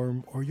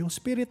form or yung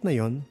spirit na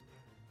yon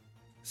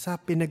sa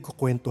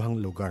pinagkukwentuhang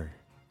lugar.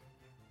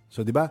 So,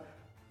 di ba?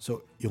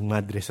 So, yung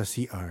madre sa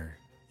CR,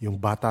 yung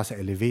bata sa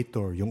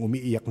elevator, yung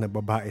umiiyak na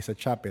babae sa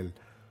chapel,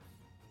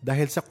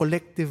 dahil sa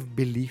collective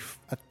belief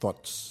at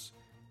thoughts,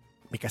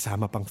 may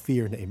kasama pang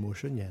fear na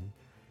emotion yan,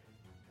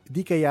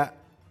 di kaya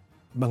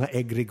mga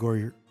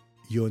egregor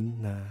yun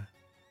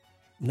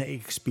na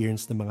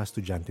experience ng mga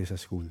estudyante sa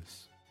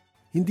schools.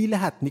 Hindi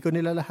lahat, hindi ko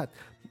nila lahat.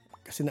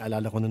 Kasi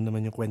naalala ko na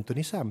naman yung kwento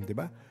ni Sam, di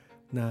ba?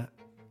 Na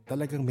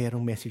talagang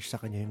merong message sa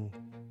kanya yung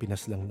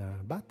pinaslang na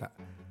bata.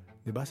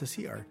 Di ba? Sa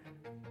CR.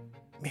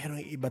 Merong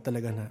iba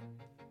talaga na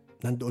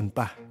nandoon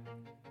pa.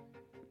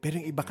 Pero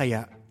yung iba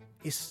kaya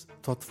is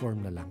thought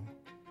form na lang.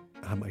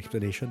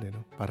 Explanation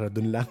no? Para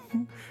dun lang.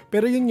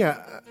 Pero yun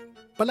nga,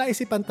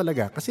 palaisipan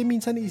talaga. Kasi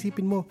minsan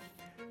iisipin mo,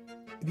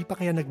 hindi pa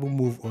kaya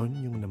nag-move on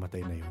yung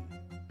namatay na yun.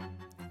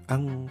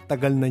 Ang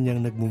tagal na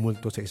niyang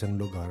nagmumulto sa isang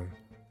lugar.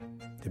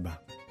 Di ba?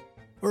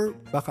 Or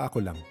baka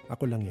ako lang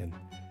yan.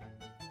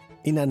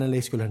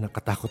 In-analyze ko lang na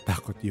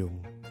katakot-takot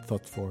yung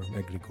thought form,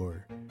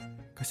 egregor.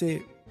 Kasi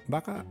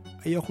baka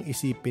ayokong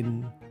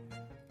isipin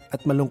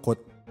at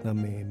malungkot na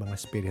may mga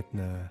spirit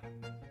na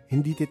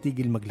hindi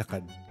titigil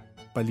maglakad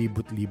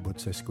palibot-libot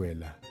sa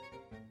eskwela.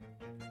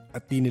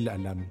 At di nila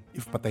alam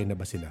if patay na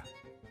ba sila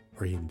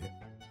or hindi.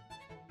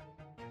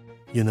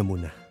 Yun na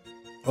muna.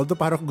 Although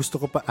parang gusto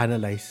ko pa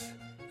analyze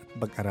at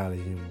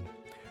pag-aralin yung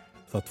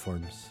thought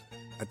forms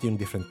at yung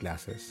different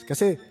classes.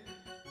 Kasi,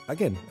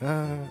 again,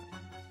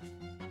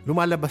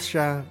 lumalabas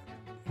siya,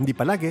 hindi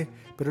palagi,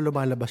 pero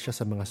lumalabas siya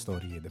sa mga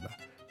story, diba?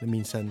 Na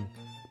minsan,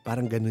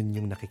 parang ganun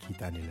yung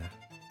nakikita nila.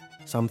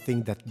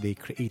 Something that they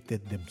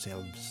created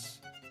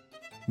themselves.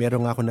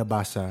 Meron nga ako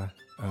nabasa,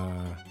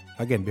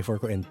 again, before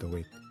ko end to,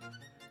 wait.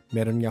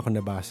 Meron nga ako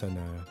nabasa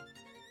na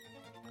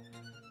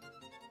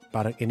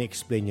parang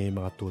ina-explain niya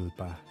yung mga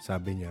tulpa.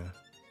 Sabi niya,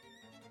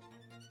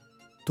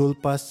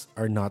 tulpas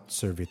are not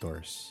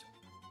servitors.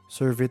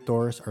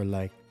 Servitors are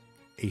like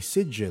a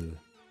sigil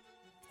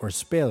or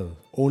spell,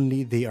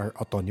 only they are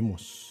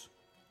autonomous.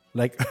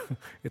 Like,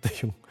 ito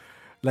yung,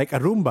 like a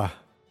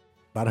Roomba.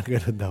 Parang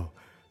gano'n daw.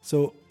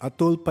 So, a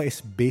tulpa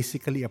is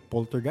basically a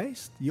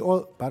poltergeist.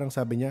 Parang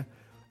sabi niya,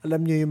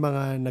 alam niyo yung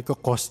mga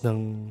nagkakos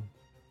ng,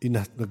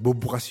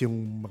 nagbubukas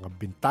yung mga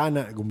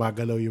bintana,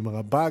 gumagalaw yung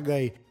mga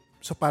bagay.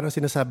 So, parang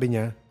sinasabi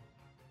niya,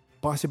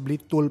 possibly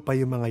tulpa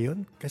yung mga yon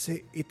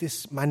kasi it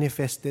is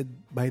manifested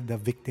by the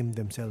victim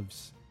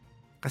themselves.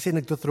 Kasi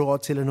nagto-throw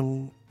out sila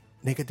ng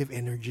negative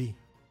energy.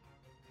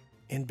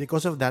 And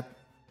because of that,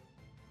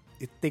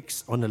 it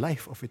takes on a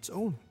life of its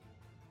own.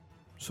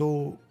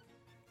 So,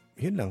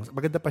 yun lang.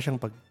 Maganda pa siyang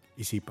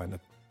pag-isipan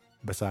at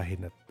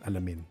basahin at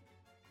alamin.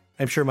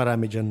 I'm sure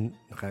marami dyan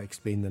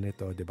naka-explain na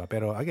nito, di ba?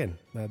 Pero again,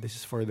 this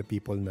is for the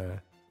people na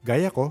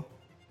gaya ko,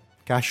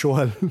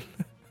 casual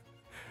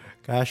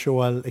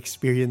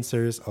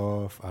experiencers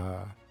of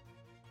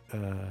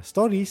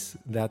stories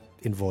that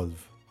involve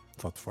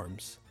thought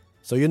forms.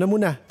 So yun na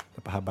muna.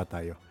 Napahaba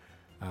tayo.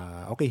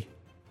 Okay.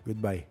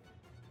 Goodbye.